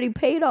 they already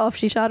paid off.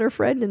 She shot her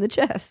friend in the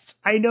chest.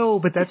 I know,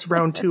 but that's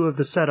round 2 of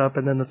the setup,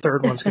 and then the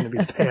third one's going to be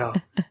the payoff.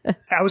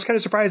 I was kind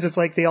of surprised. It's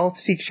like they all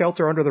seek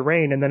shelter under the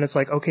rain, and then it's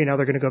like, okay, now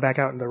they're going to go back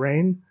out in the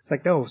rain. It's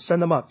like, no, send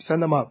them up,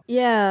 send them up.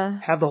 Yeah.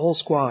 Have the whole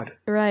squad.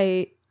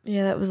 Right.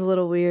 Yeah, that was a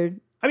little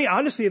weird. I mean,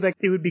 honestly, like,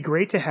 it would be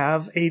great to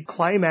have a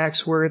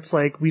climax where it's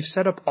like, we've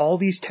set up all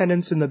these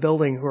tenants in the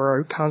building who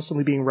are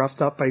constantly being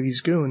roughed up by these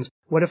goons.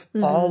 What if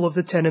all of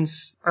the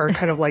tenants are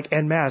kind of like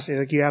en masse?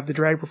 Like, you have the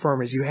drag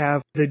performers, you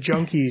have the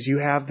junkies, you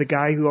have the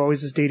guy who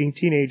always is dating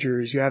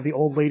teenagers, you have the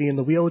old lady in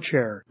the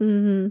wheelchair.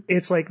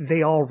 It's like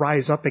they all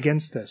rise up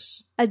against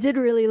this. I did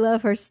really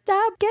love her.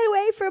 Stop, get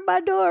away from my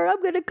door.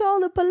 I'm going to call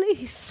the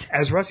police.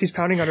 As Rusty's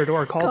pounding on her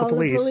door, call the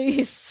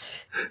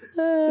police.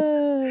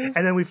 And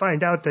then we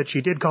find out that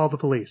she did call the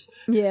police.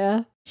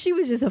 Yeah. She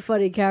was just a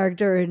funny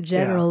character in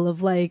general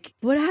of like,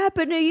 what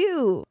happened to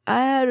you?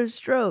 I had a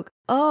stroke.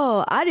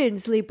 Oh, I didn't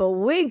sleep a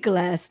wink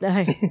last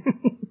night.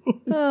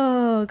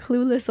 Oh,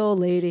 clueless old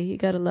lady. You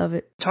gotta love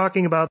it.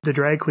 Talking about the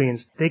drag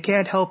queens, they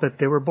can't help it.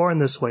 They were born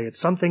this way. It's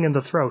something in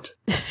the throat.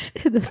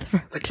 In the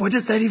throat. Like, what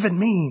does that even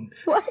mean?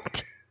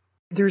 What?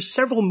 There's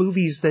several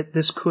movies that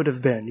this could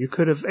have been. You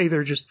could have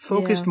either just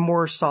focused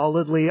more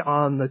solidly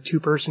on the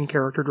two-person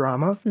character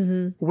drama,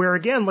 where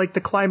again, like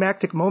the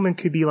climactic moment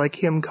could be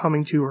like him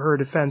coming to her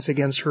defense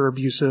against her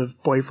abusive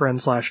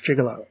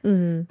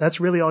boyfriend/gigolo.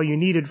 That's really all you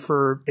needed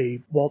for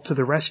a Walt to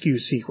the rescue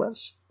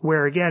sequence.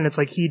 Where again, it's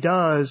like he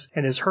does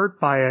and is hurt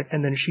by it,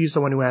 and then she's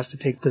the one who has to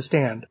take the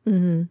stand.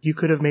 You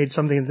could have made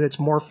something that's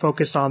more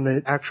focused on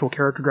the actual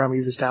character drama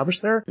you've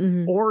established there,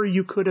 or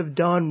you could have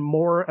done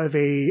more of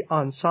a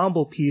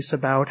ensemble piece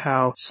about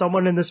how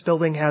someone in this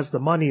building has the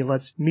money.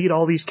 Let's meet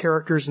all these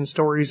characters and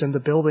stories in the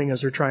building as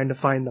they're trying to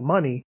find the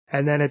money.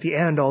 And then at the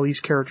end, all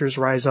these characters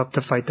rise up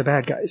to fight the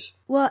bad guys.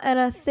 Well, and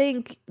I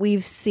think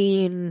we've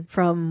seen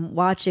from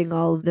watching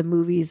all of the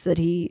movies that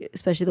he,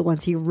 especially the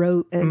ones he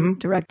wrote and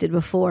directed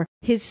before,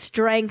 his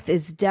strength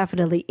is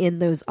definitely in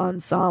those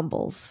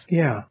ensembles.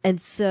 Yeah. And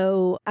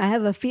so I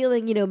have a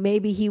feeling, you know,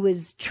 maybe he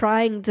was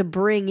trying to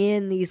bring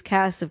in these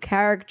casts of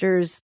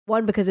characters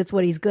One, because it's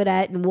what he's good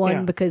at, and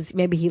one, because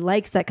maybe he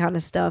likes that kind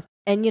of stuff.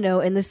 And, you know,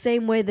 in the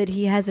same way that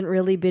he hasn't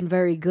really been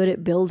very good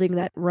at building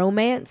that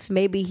romance,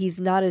 maybe he's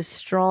not as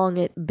strong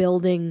at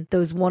building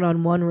those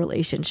one-on-one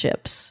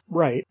relationships.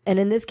 Right. And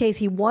in this case,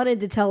 he wanted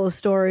to tell a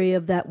story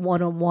of that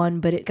one-on-one,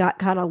 but it got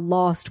kind of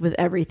lost with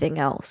everything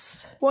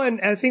else. Well,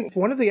 and I think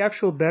one of the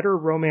actual better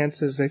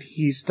romances that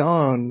he's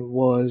done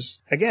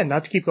was, again,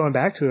 not to keep going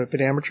back to it, but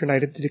Amateur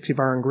Night at the Dixie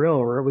Bar and Grill,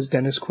 where it was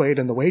Dennis Quaid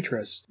and the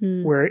waitress,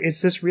 where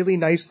it's this really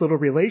nice little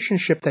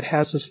relationship that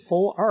has this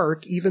full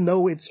arc, even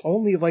though it's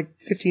only like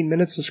 15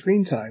 minutes of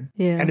screen time,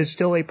 and is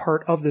still a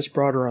part of this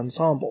broader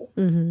ensemble.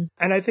 And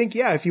I think,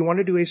 if you want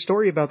to do a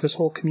story about this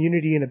whole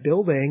community in a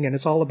building, and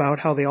it's all about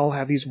how they all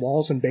have these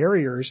walls and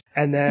barriers,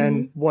 and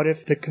then what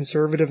if the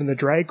conservative and the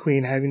drag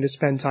queen having to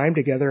spend time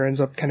together ends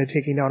up kind of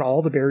taking down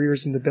all the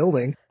barriers in the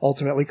building,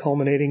 ultimately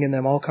culminating in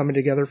them all coming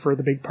together for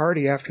the big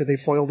party after they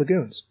foil the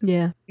goons.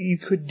 Yeah. You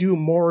could do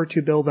more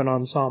to build an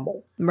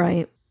ensemble.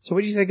 Right. So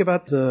what do you think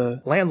about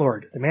the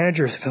landlord, the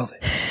manager of the building?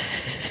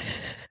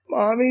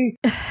 Mommy?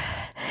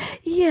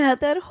 Yeah,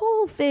 that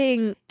whole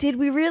thing. Did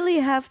we really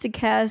have to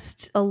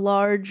cast a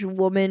large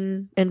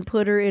woman and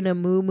put her in a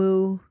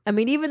muumuu? I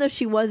mean, even though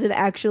she wasn't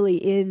actually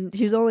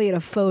she was only in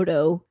a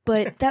photo,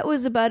 but that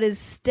was about as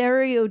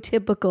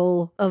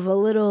stereotypical of a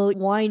little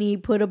whiny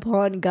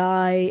put-upon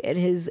guy and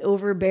his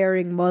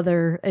overbearing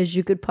mother as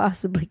you could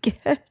possibly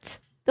get.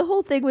 The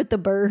whole thing with the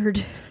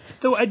bird.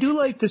 Though I do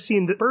like the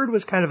scene. The bird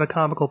was kind of a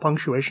comical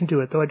punctuation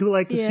to it, though I do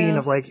like the scene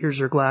of, like, here's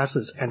her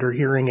glasses and her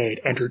hearing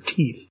aid and her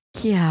teeth.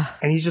 Yeah.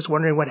 And he's just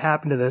wondering what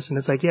happened to this. And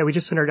it's like, we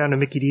just sent her down to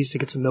Mickey D's to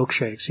get some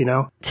milkshakes, you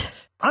know?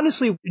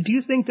 Honestly, do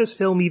you think this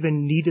film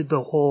even needed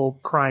the whole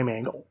crime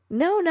angle?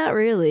 No, not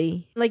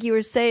really. Like you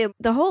were saying,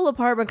 the whole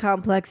apartment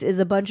complex is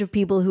a bunch of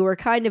people who are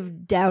kind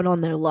of down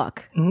on their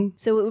luck.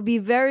 So it would be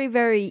very,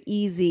 very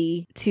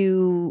easy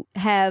to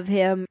have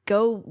him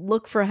go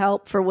look for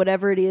help for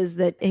whatever it is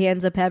that he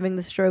ends up having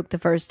the stroke the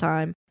first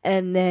time.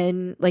 And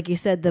then, like you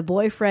said, the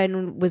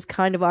boyfriend was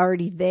kind of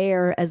already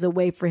there as a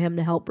way for him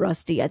to help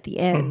Rusty at the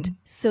end.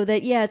 So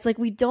that, it's like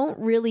we don't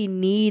really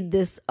need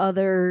this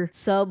other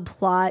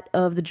subplot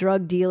of the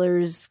drug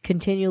dealers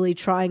continually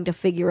trying to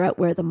figure out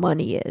where the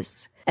money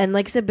is. And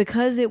like I said,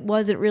 because it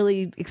wasn't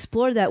really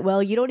explored that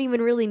well, you don't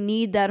even really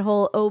need that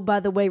whole, oh, by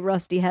the way,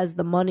 Rusty has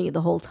the money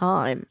the whole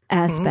time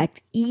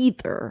aspect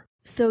either.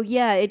 So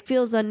it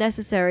feels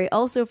unnecessary.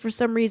 Also, for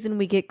some reason,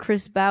 we get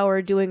Chris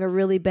Bauer doing a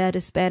really bad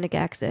Hispanic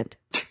accent.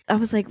 I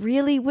was like,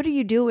 really? What are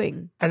you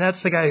doing? And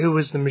that's the guy who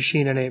was the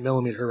machine in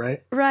 8mm,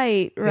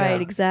 right?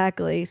 Right,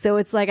 exactly. So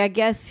it's like, I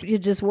guess you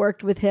just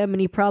worked with him and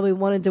he probably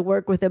wanted to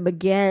work with him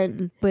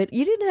again, but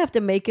you didn't have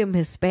to make him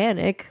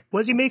Hispanic.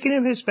 Was he making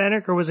him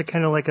Hispanic, or was it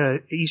kind of like a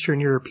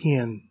Eastern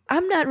European?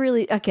 I'm not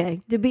really,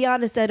 okay, to be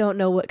honest, I don't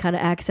know what kind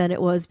of accent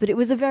it was, but it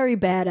was a very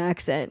bad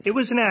accent. It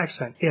was an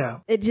accent, yeah.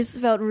 It just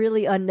felt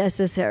really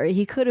unnecessary.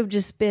 He could have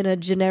just been a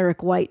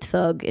generic white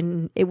thug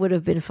and it would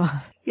have been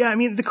fine. Yeah, I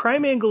mean, the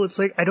crime angle, it's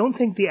like, I don't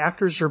think the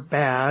actors are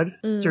bad.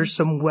 There's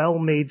some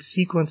well-made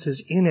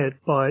sequences in it,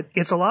 but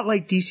it's a lot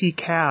like DC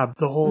Cab,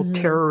 the whole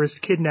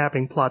terrorist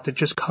kidnapping plot that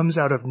just comes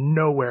out of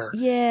nowhere.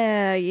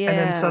 Yeah. And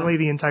then suddenly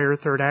the entire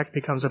third act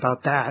becomes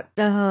about that.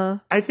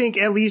 I think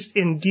at least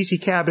in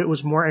DC Cab, it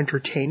was more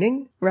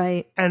entertaining.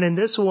 Right. And in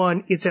this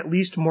one, it's at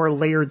least more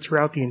layered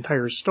throughout the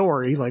entire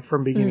story, like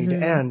from beginning to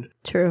end.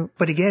 True.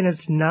 But again,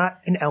 it's not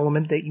an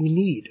element that you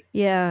need.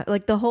 Yeah,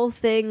 like the whole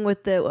thing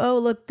with the, oh,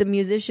 look, the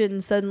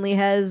musician suddenly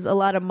has a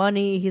lot of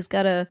money. He's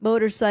got a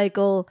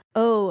motorcycle.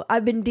 Oh,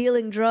 I've been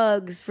dealing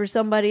drugs for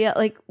somebody else.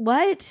 Like,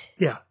 what?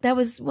 Yeah. That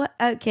was what?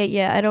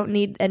 Okay, I don't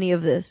need any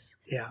of this.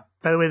 Yeah.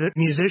 By the way, the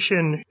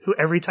musician who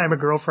every time a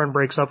girlfriend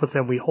breaks up with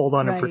him, we hold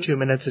on him for 2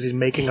 minutes as he's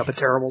making up a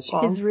terrible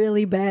song. His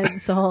really bad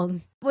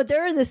song. But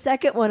during the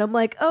second one, I'm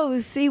like, oh,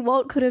 see,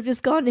 Walt could have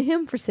just gone to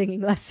him for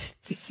singing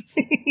lessons.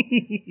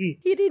 He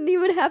didn't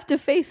even have to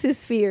face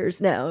his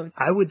fears now.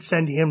 I would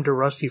send him to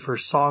Rusty for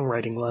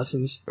songwriting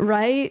lessons.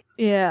 Right?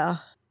 Yeah.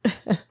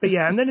 But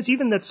yeah, and then it's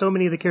even that so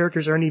many of the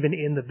characters aren't even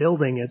in the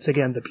building. It's,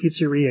 again, the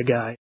pizzeria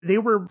guy. They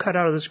were cut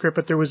out of the script,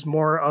 but there was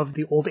more of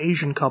the old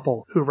Asian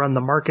couple who run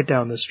the market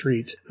down the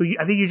street.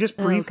 I think you just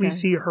briefly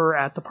see her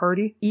at the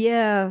party.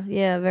 Yeah,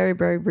 very,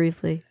 very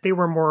briefly. They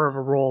were more of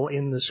a role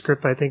in the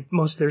script. I think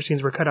most of their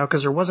scenes were cut out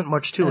because there wasn't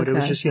much to it. It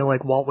was just,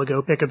 like Walt would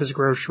go pick up his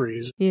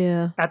groceries.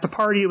 Yeah. At the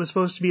party, it was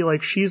supposed to be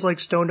like she's like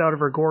stoned out of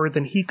her gourd,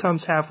 then he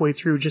comes halfway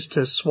through just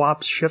to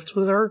swap shifts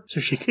with her so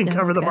she can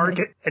cover the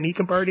market and he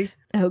can party.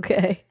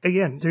 Okay.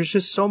 Again, there's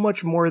just so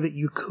much more that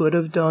you could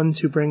have done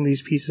to bring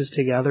these pieces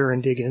together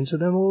and dig into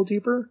them a little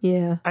deeper.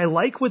 Yeah. I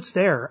like what's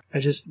there. I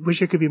just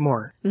wish it could be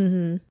more.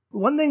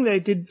 One thing that I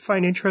did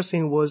find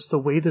interesting was the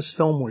way this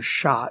film was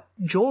shot.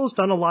 Joel's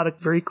done a lot of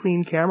very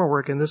clean camera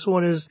work, and this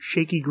one is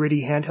shaky,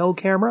 gritty handheld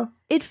camera.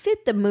 It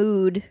fit the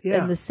mood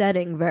and the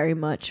setting very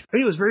much. I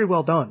mean, it was very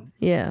well done.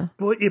 Yeah.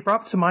 What it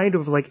brought to mind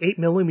of like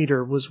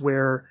 8mm was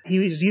where he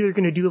was either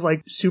going to do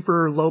like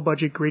super low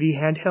budget gritty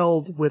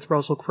handheld with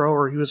Russell Crowe,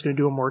 or he was going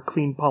to do a more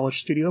clean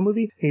polished studio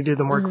movie. And he did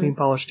the more clean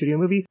polished studio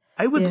movie.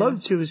 I would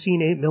love to have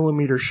seen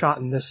 8mm shot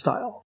in this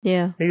style.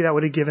 Yeah. Maybe that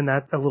would have given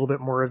that a little bit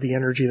more of the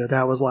energy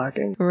that was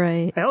lacking.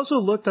 Right. I also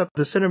looked up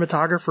the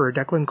cinematographer,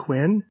 Declan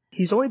Quinn.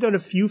 He's only done a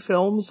few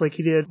films, like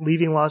he did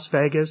Leaving Las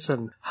Vegas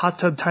and Hot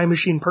Tub Time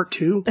Machine Part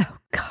 2. Oh,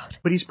 God.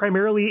 But he's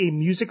primarily a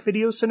music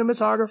video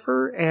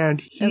cinematographer,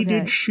 and he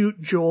did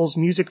shoot Joel's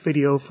music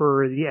video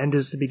for The End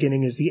is the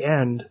Beginning is the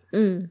End.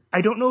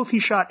 I don't know if he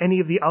shot any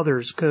of the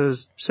others,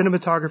 because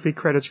cinematography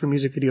credits for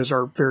music videos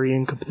are very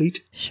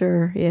incomplete.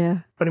 Sure, yeah.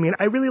 But I mean,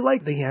 I really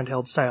like the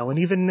handheld style, and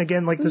even,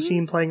 again, like the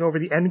scene playing over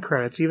the end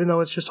credits, even though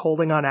it's just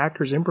holding on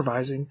actors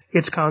improvising,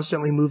 it's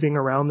constantly moving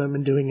around them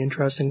and doing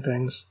interesting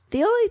things.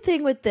 The only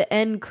thing with the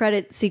end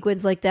credit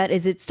sequence like that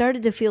is it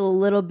started to feel a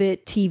little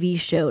bit TV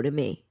show to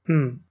me.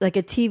 Like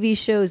a TV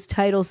show's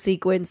title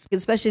sequence,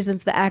 especially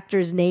since the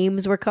actors'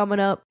 names were coming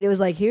up. It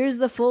was like, here's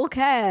the full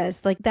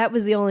cast. Like, that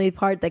was the only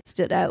part that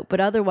stood out. But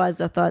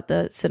otherwise, I thought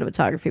the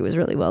cinematography was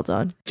really well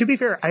done. To be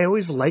fair, I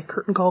always like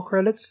curtain call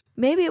credits.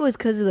 Maybe it was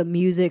because of the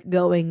music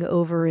going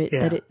over it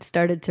that it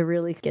started to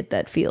really get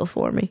that feel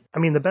for me. I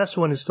mean, the best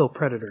one is still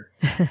Predator.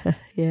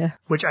 Yeah.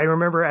 Which I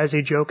remember as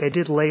a joke, I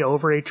did lay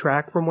over a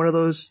track from one of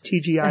those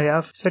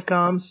TGIF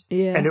sitcoms.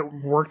 Yeah. And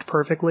it worked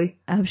perfectly.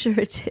 I'm sure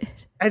it did.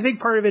 I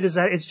think part of it is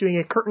that it's doing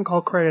a curtain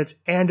call credits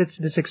and it's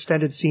this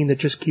extended scene that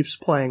just keeps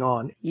playing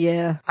on.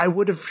 Yeah. I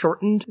would have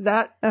shortened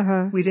that.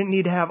 We didn't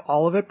need to have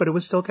all of it, but it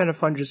was still kind of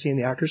fun just seeing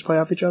the actors play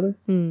off each other.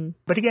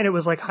 But again, it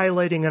was like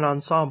highlighting an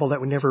ensemble that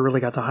we never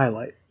really got to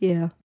highlight.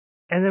 Yeah.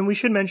 And then we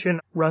should mention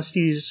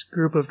Rusty's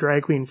group of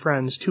drag queen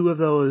friends. 2 of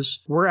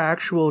those were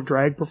actual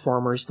drag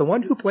performers. The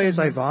one who plays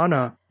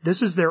Ivana,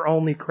 this is their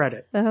only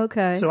credit.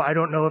 Okay. So I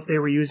don't know if they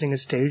were using a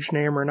stage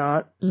name or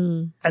not.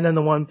 And then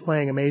the one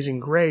playing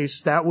Amazing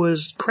Grace, that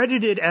was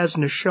credited as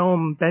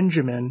Nashome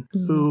Benjamin,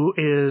 who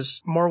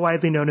is more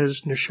widely known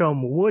as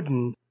Nashome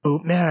Wooden. Oh,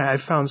 man,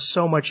 I've found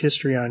so much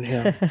history on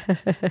him.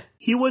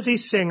 He was a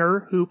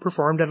singer who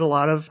performed at a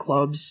lot of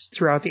clubs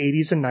throughout the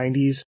 80s and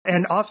 90s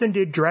and often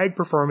did drag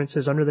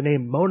performances under the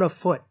name Mona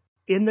Foot.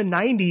 In the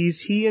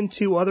 90s, he and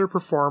 2 other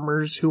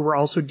performers who were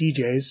also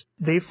DJs,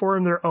 they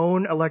formed their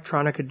own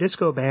electronica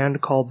disco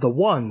band called The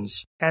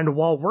Ones. And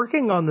while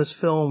working on this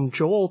film,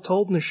 Joel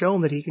told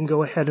Nashome that he can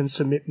go ahead and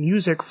submit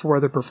music for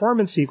the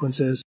performance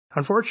sequences.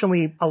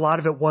 Unfortunately, a lot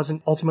of it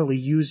wasn't ultimately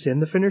used in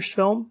the finished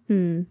film,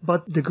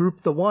 but the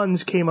group The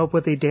Ones came up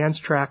with a dance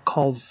track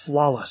called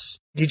Flawless.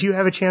 Did you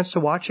have a chance to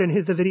watch any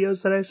of the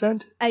videos that I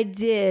sent? I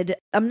did.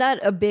 I'm not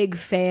a big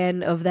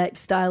fan of that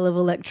style of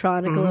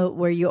electronica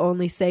where you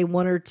only say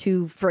 1 or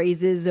 2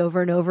 phrases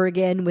over and over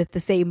again with the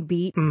same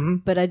beat,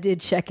 but I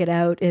did check it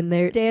out, and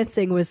their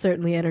dancing was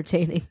certainly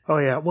entertaining. Oh,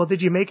 yeah. Well,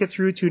 did you make it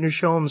through to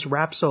Nashome's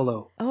rap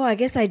solo? Oh, I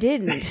guess I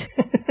didn't.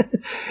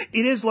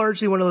 It is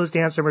largely one of those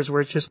dance numbers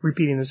where it's just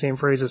repeating the same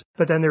phrases.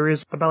 But then there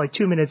is, about like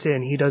 2 minutes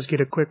in, he does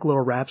get a quick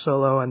little rap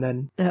solo and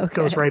then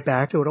goes right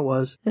back to what it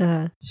was.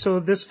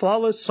 So this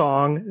Flawless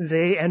song,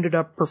 they ended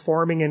up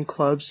performing in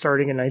clubs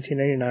starting in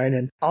 1999.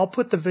 And I'll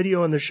put the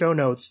video in the show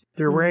notes.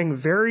 They're wearing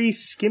very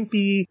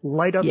skimpy,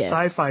 light-up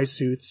sci-fi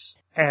suits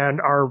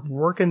and are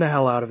working the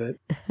hell out of it.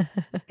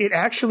 It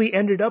actually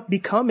ended up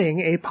becoming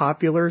a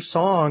popular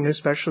song,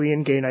 especially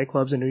in gay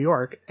nightclubs in New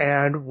York,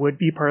 and would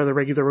be part of the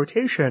regular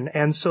rotation.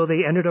 And so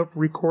they ended up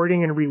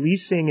recording and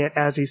releasing it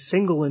as a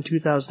single in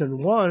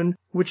 2001,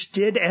 which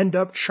did end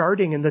up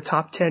charting in the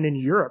top 10 in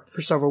Europe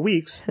for several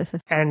weeks,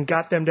 and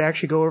got them to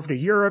actually go over to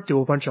Europe,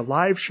 do a bunch of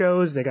live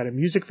shows. They got a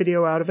music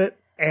video out of it.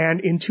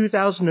 And in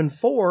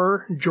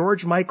 2004,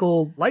 George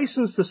Michael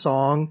licensed the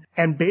song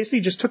and basically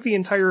just took the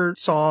entire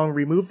song,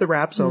 removed the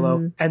rap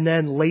solo, and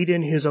then laid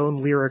in his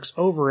own lyrics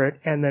over it,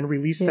 and then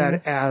released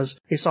that as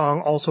a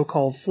song also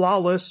called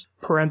Flawless,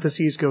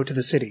 parentheses, Go to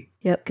the City.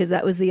 Yep, because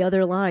that was the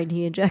other line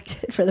he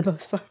injected for the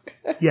most part.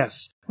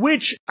 Yes.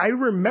 Which, I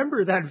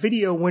remember that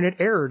video when it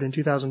aired in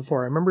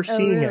 2004. I remember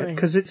seeing it,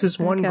 because it's this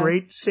one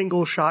great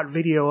single-shot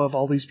video of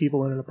all these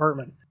people in an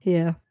apartment.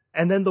 Yeah.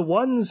 And then the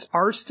Ones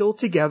are still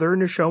together.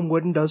 Nashome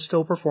Wooden does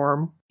still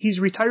perform. He's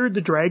retired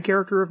the drag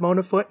character of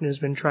Mona Foot and has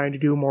been trying to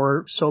do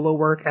more solo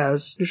work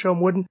as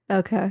Nashome Wooden.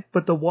 Okay.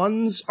 But the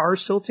Ones are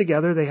still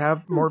together. They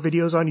have more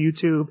videos on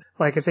YouTube,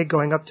 like I think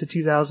going up to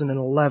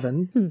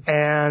 2011,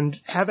 and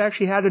have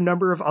actually had a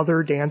number of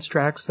other dance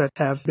tracks that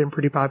have been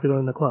pretty popular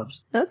in the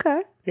clubs.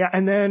 Okay. Yeah,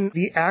 and then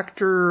the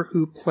actor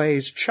who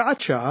plays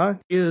Cha-Cha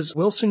is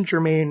Wilson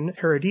Jermaine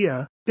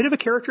Heredia. Bit of a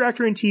character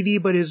actor in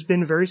TV, but has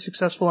been very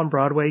successful on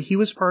Broadway. He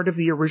was part of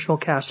the original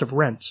cast of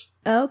Rent.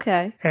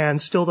 Okay. And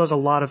still does a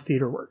lot of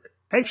theater work.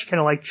 I actually kind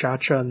of like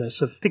Cha-Cha in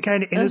this, of the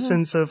kind of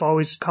innocence of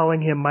always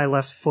calling him my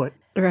left foot.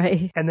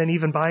 Right. And then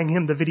even buying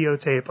him the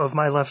videotape of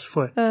my left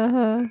foot.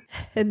 And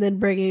then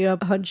bringing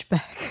up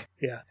Hunchback.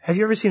 Yeah. Have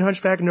you ever seen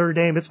Hunchback of Notre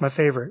Dame? It's my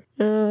favorite.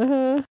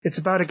 It's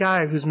about a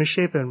guy who's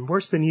misshapen,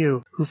 worse than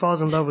you, who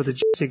falls in love with a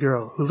gypsy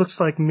girl who looks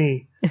like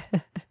me.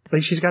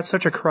 Like, she's got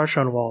such a crush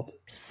on Walt.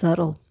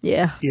 Subtle.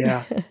 Yeah.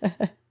 Yeah.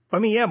 I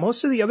mean, yeah,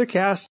 most of the other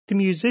cast, the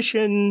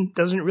musician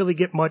doesn't really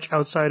get much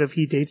outside of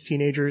he dates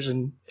teenagers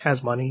and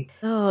has money.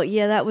 Oh,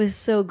 yeah, that was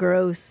so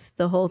gross.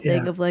 The whole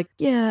thing of like,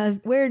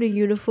 I'm wearing a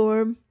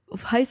uniform.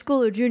 High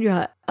school or junior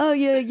high? Oh,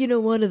 yeah,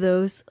 one of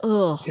those.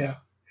 Ugh. Yeah.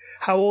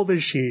 How old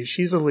is she?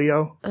 She's a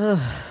Leo.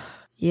 Ugh.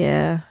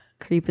 Yeah.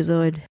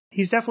 Creepazoid.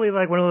 He's definitely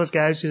like one of those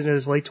guys who's in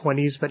his late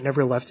 20s but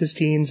never left his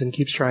teens and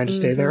keeps trying to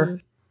stay there.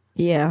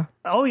 Yeah.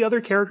 All the other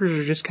characters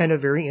are just kind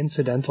of very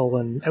incidental,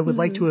 and I would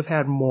like to have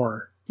had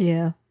more.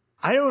 Yeah.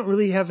 I don't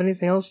really have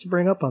anything else to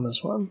bring up on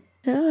this one.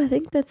 No, I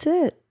think that's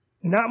it.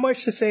 Not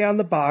much to say on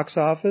the box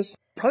office.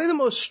 Probably the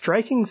most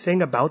striking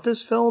thing about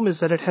this film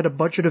is that it had a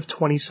budget of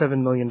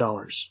 $27 million.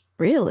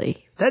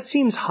 Really? That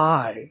seems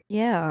high.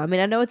 Yeah, I mean,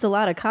 I know it's a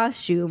lot of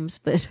costumes,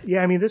 but...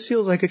 Yeah, I mean, this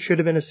feels like it should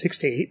have been a 6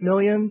 to 8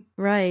 million.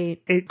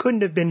 Right. It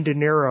couldn't have been De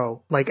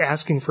Niro, like,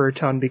 asking for a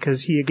ton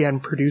because he,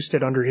 again, produced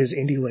it under his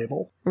indie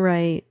label.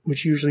 Right.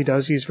 Which usually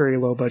does these very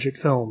low-budget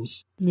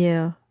films.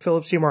 Yeah.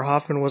 Philip Seymour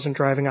Hoffman wasn't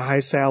driving a high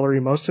salary.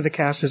 Most of the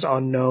cast is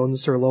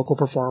unknowns. They're local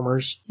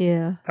performers.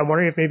 Yeah. I'm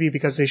wondering if maybe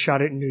because they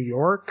shot it in New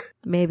York.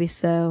 Maybe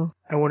so.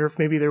 I wonder if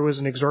maybe there was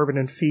an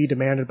exorbitant fee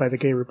demanded by the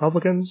gay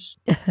Republicans.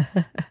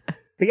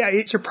 But yeah,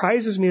 it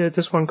surprises me that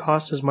this one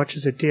cost as much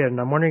as it did,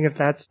 and I'm wondering if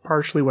that's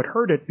partially what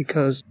hurt it,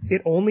 because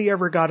it only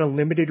ever got a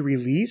limited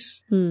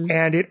release,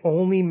 and it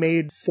only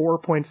made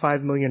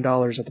 $4.5 million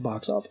at the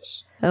box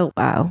office. Oh,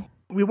 wow.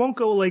 We won't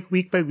go like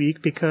week by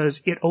week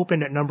because it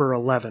opened at number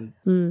 11.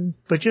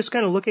 But just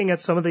kind of looking at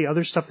some of the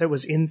other stuff that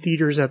was in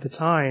theaters at the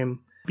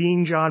time,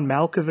 Being John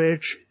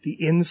Malkovich, The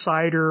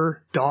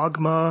Insider,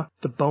 Dogma,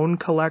 The Bone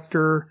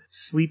Collector,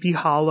 Sleepy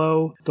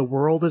Hollow, The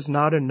World Is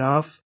Not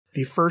Enough,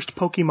 the first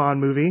Pokemon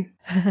movie,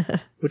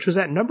 which was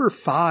at number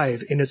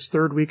 5 in its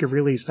third week of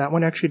release. That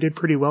one actually did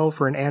pretty well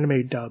for an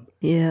anime dub.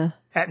 Yeah.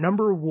 At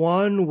number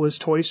 1 was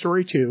Toy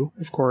Story 2,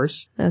 of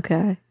course.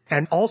 Okay.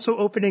 And also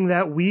opening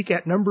that week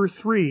at number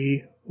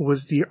 3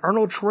 was the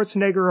Arnold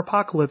Schwarzenegger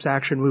apocalypse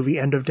action movie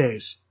End of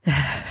Days.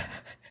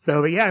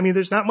 So, yeah, I mean,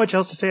 there's not much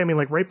else to say. I mean,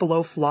 like, right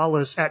below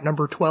Flawless at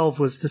number 12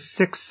 was The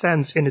Sixth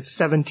Sense in its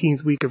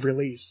 17th week of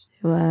release.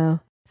 Wow.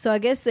 So I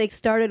guess they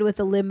started with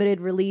a limited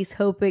release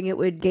hoping it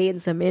would gain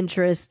some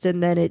interest,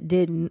 and then it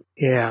didn't.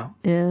 Yeah.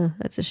 Yeah,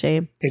 that's a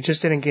shame. It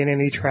just didn't gain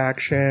any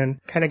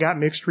traction. Kind of got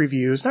mixed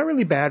reviews. Not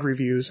really bad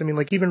reviews. I mean,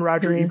 like, even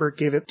Roger Ebert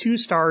gave it 2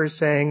 stars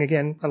saying,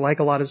 again, I like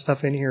a lot of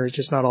stuff in here. It's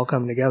just not all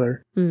coming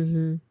together.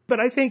 Mm-hmm. But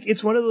I think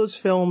it's one of those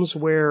films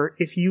where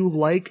if you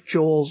like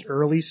Joel's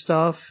early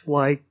stuff,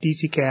 like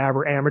DC Cab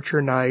or Amateur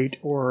Night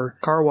or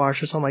Car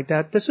Wash or something like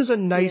that, this is a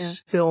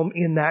nice film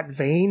in that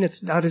vein.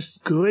 It's not as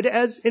good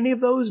as any of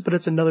those, but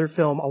it's another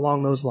film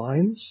along those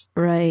lines.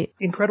 Right.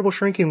 Incredible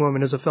Shrinking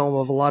Woman is a film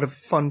of a lot of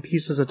fun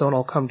pieces that don't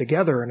all come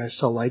together, and I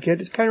still like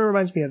it. It kind of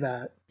reminds me of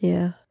that.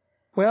 Yeah.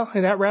 Well,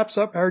 and that wraps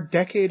up our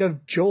decade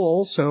of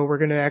Joel, so we're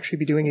going to actually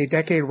be doing a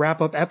decade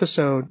wrap-up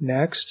episode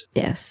next.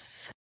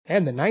 Yes.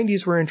 And the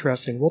 90s were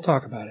interesting. We'll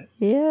talk about it.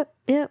 Yep.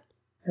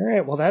 All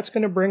right, well, that's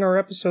going to bring our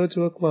episode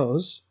to a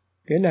close.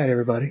 Good night,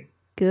 everybody.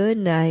 Good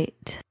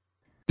night.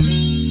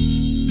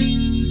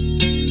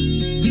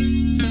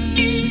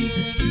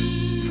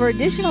 For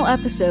additional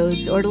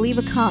episodes or to leave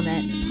a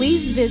comment,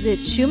 please visit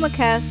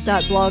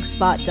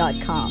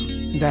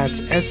schumacast.blogspot.com.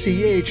 That's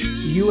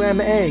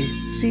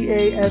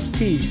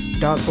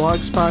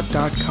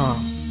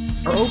schumacast.blogspot.com.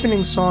 Our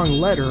opening song,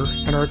 Letter,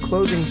 and our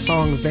closing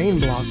song, Vein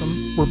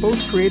Blossom, were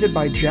both created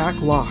by Jack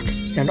Locke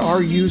and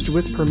are used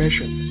with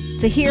permission.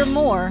 To hear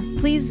more,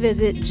 please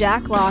visit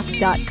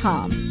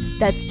jacklock.com.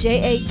 That's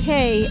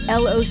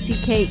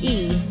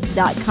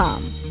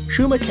JAKLOCKE.com.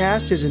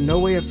 Schumacast is in no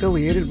way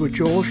affiliated with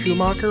Joel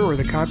Schumacher or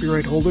the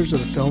copyright holders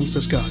of the films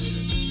discussed.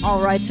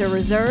 All rights are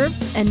reserved,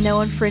 and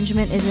no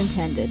infringement is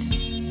intended.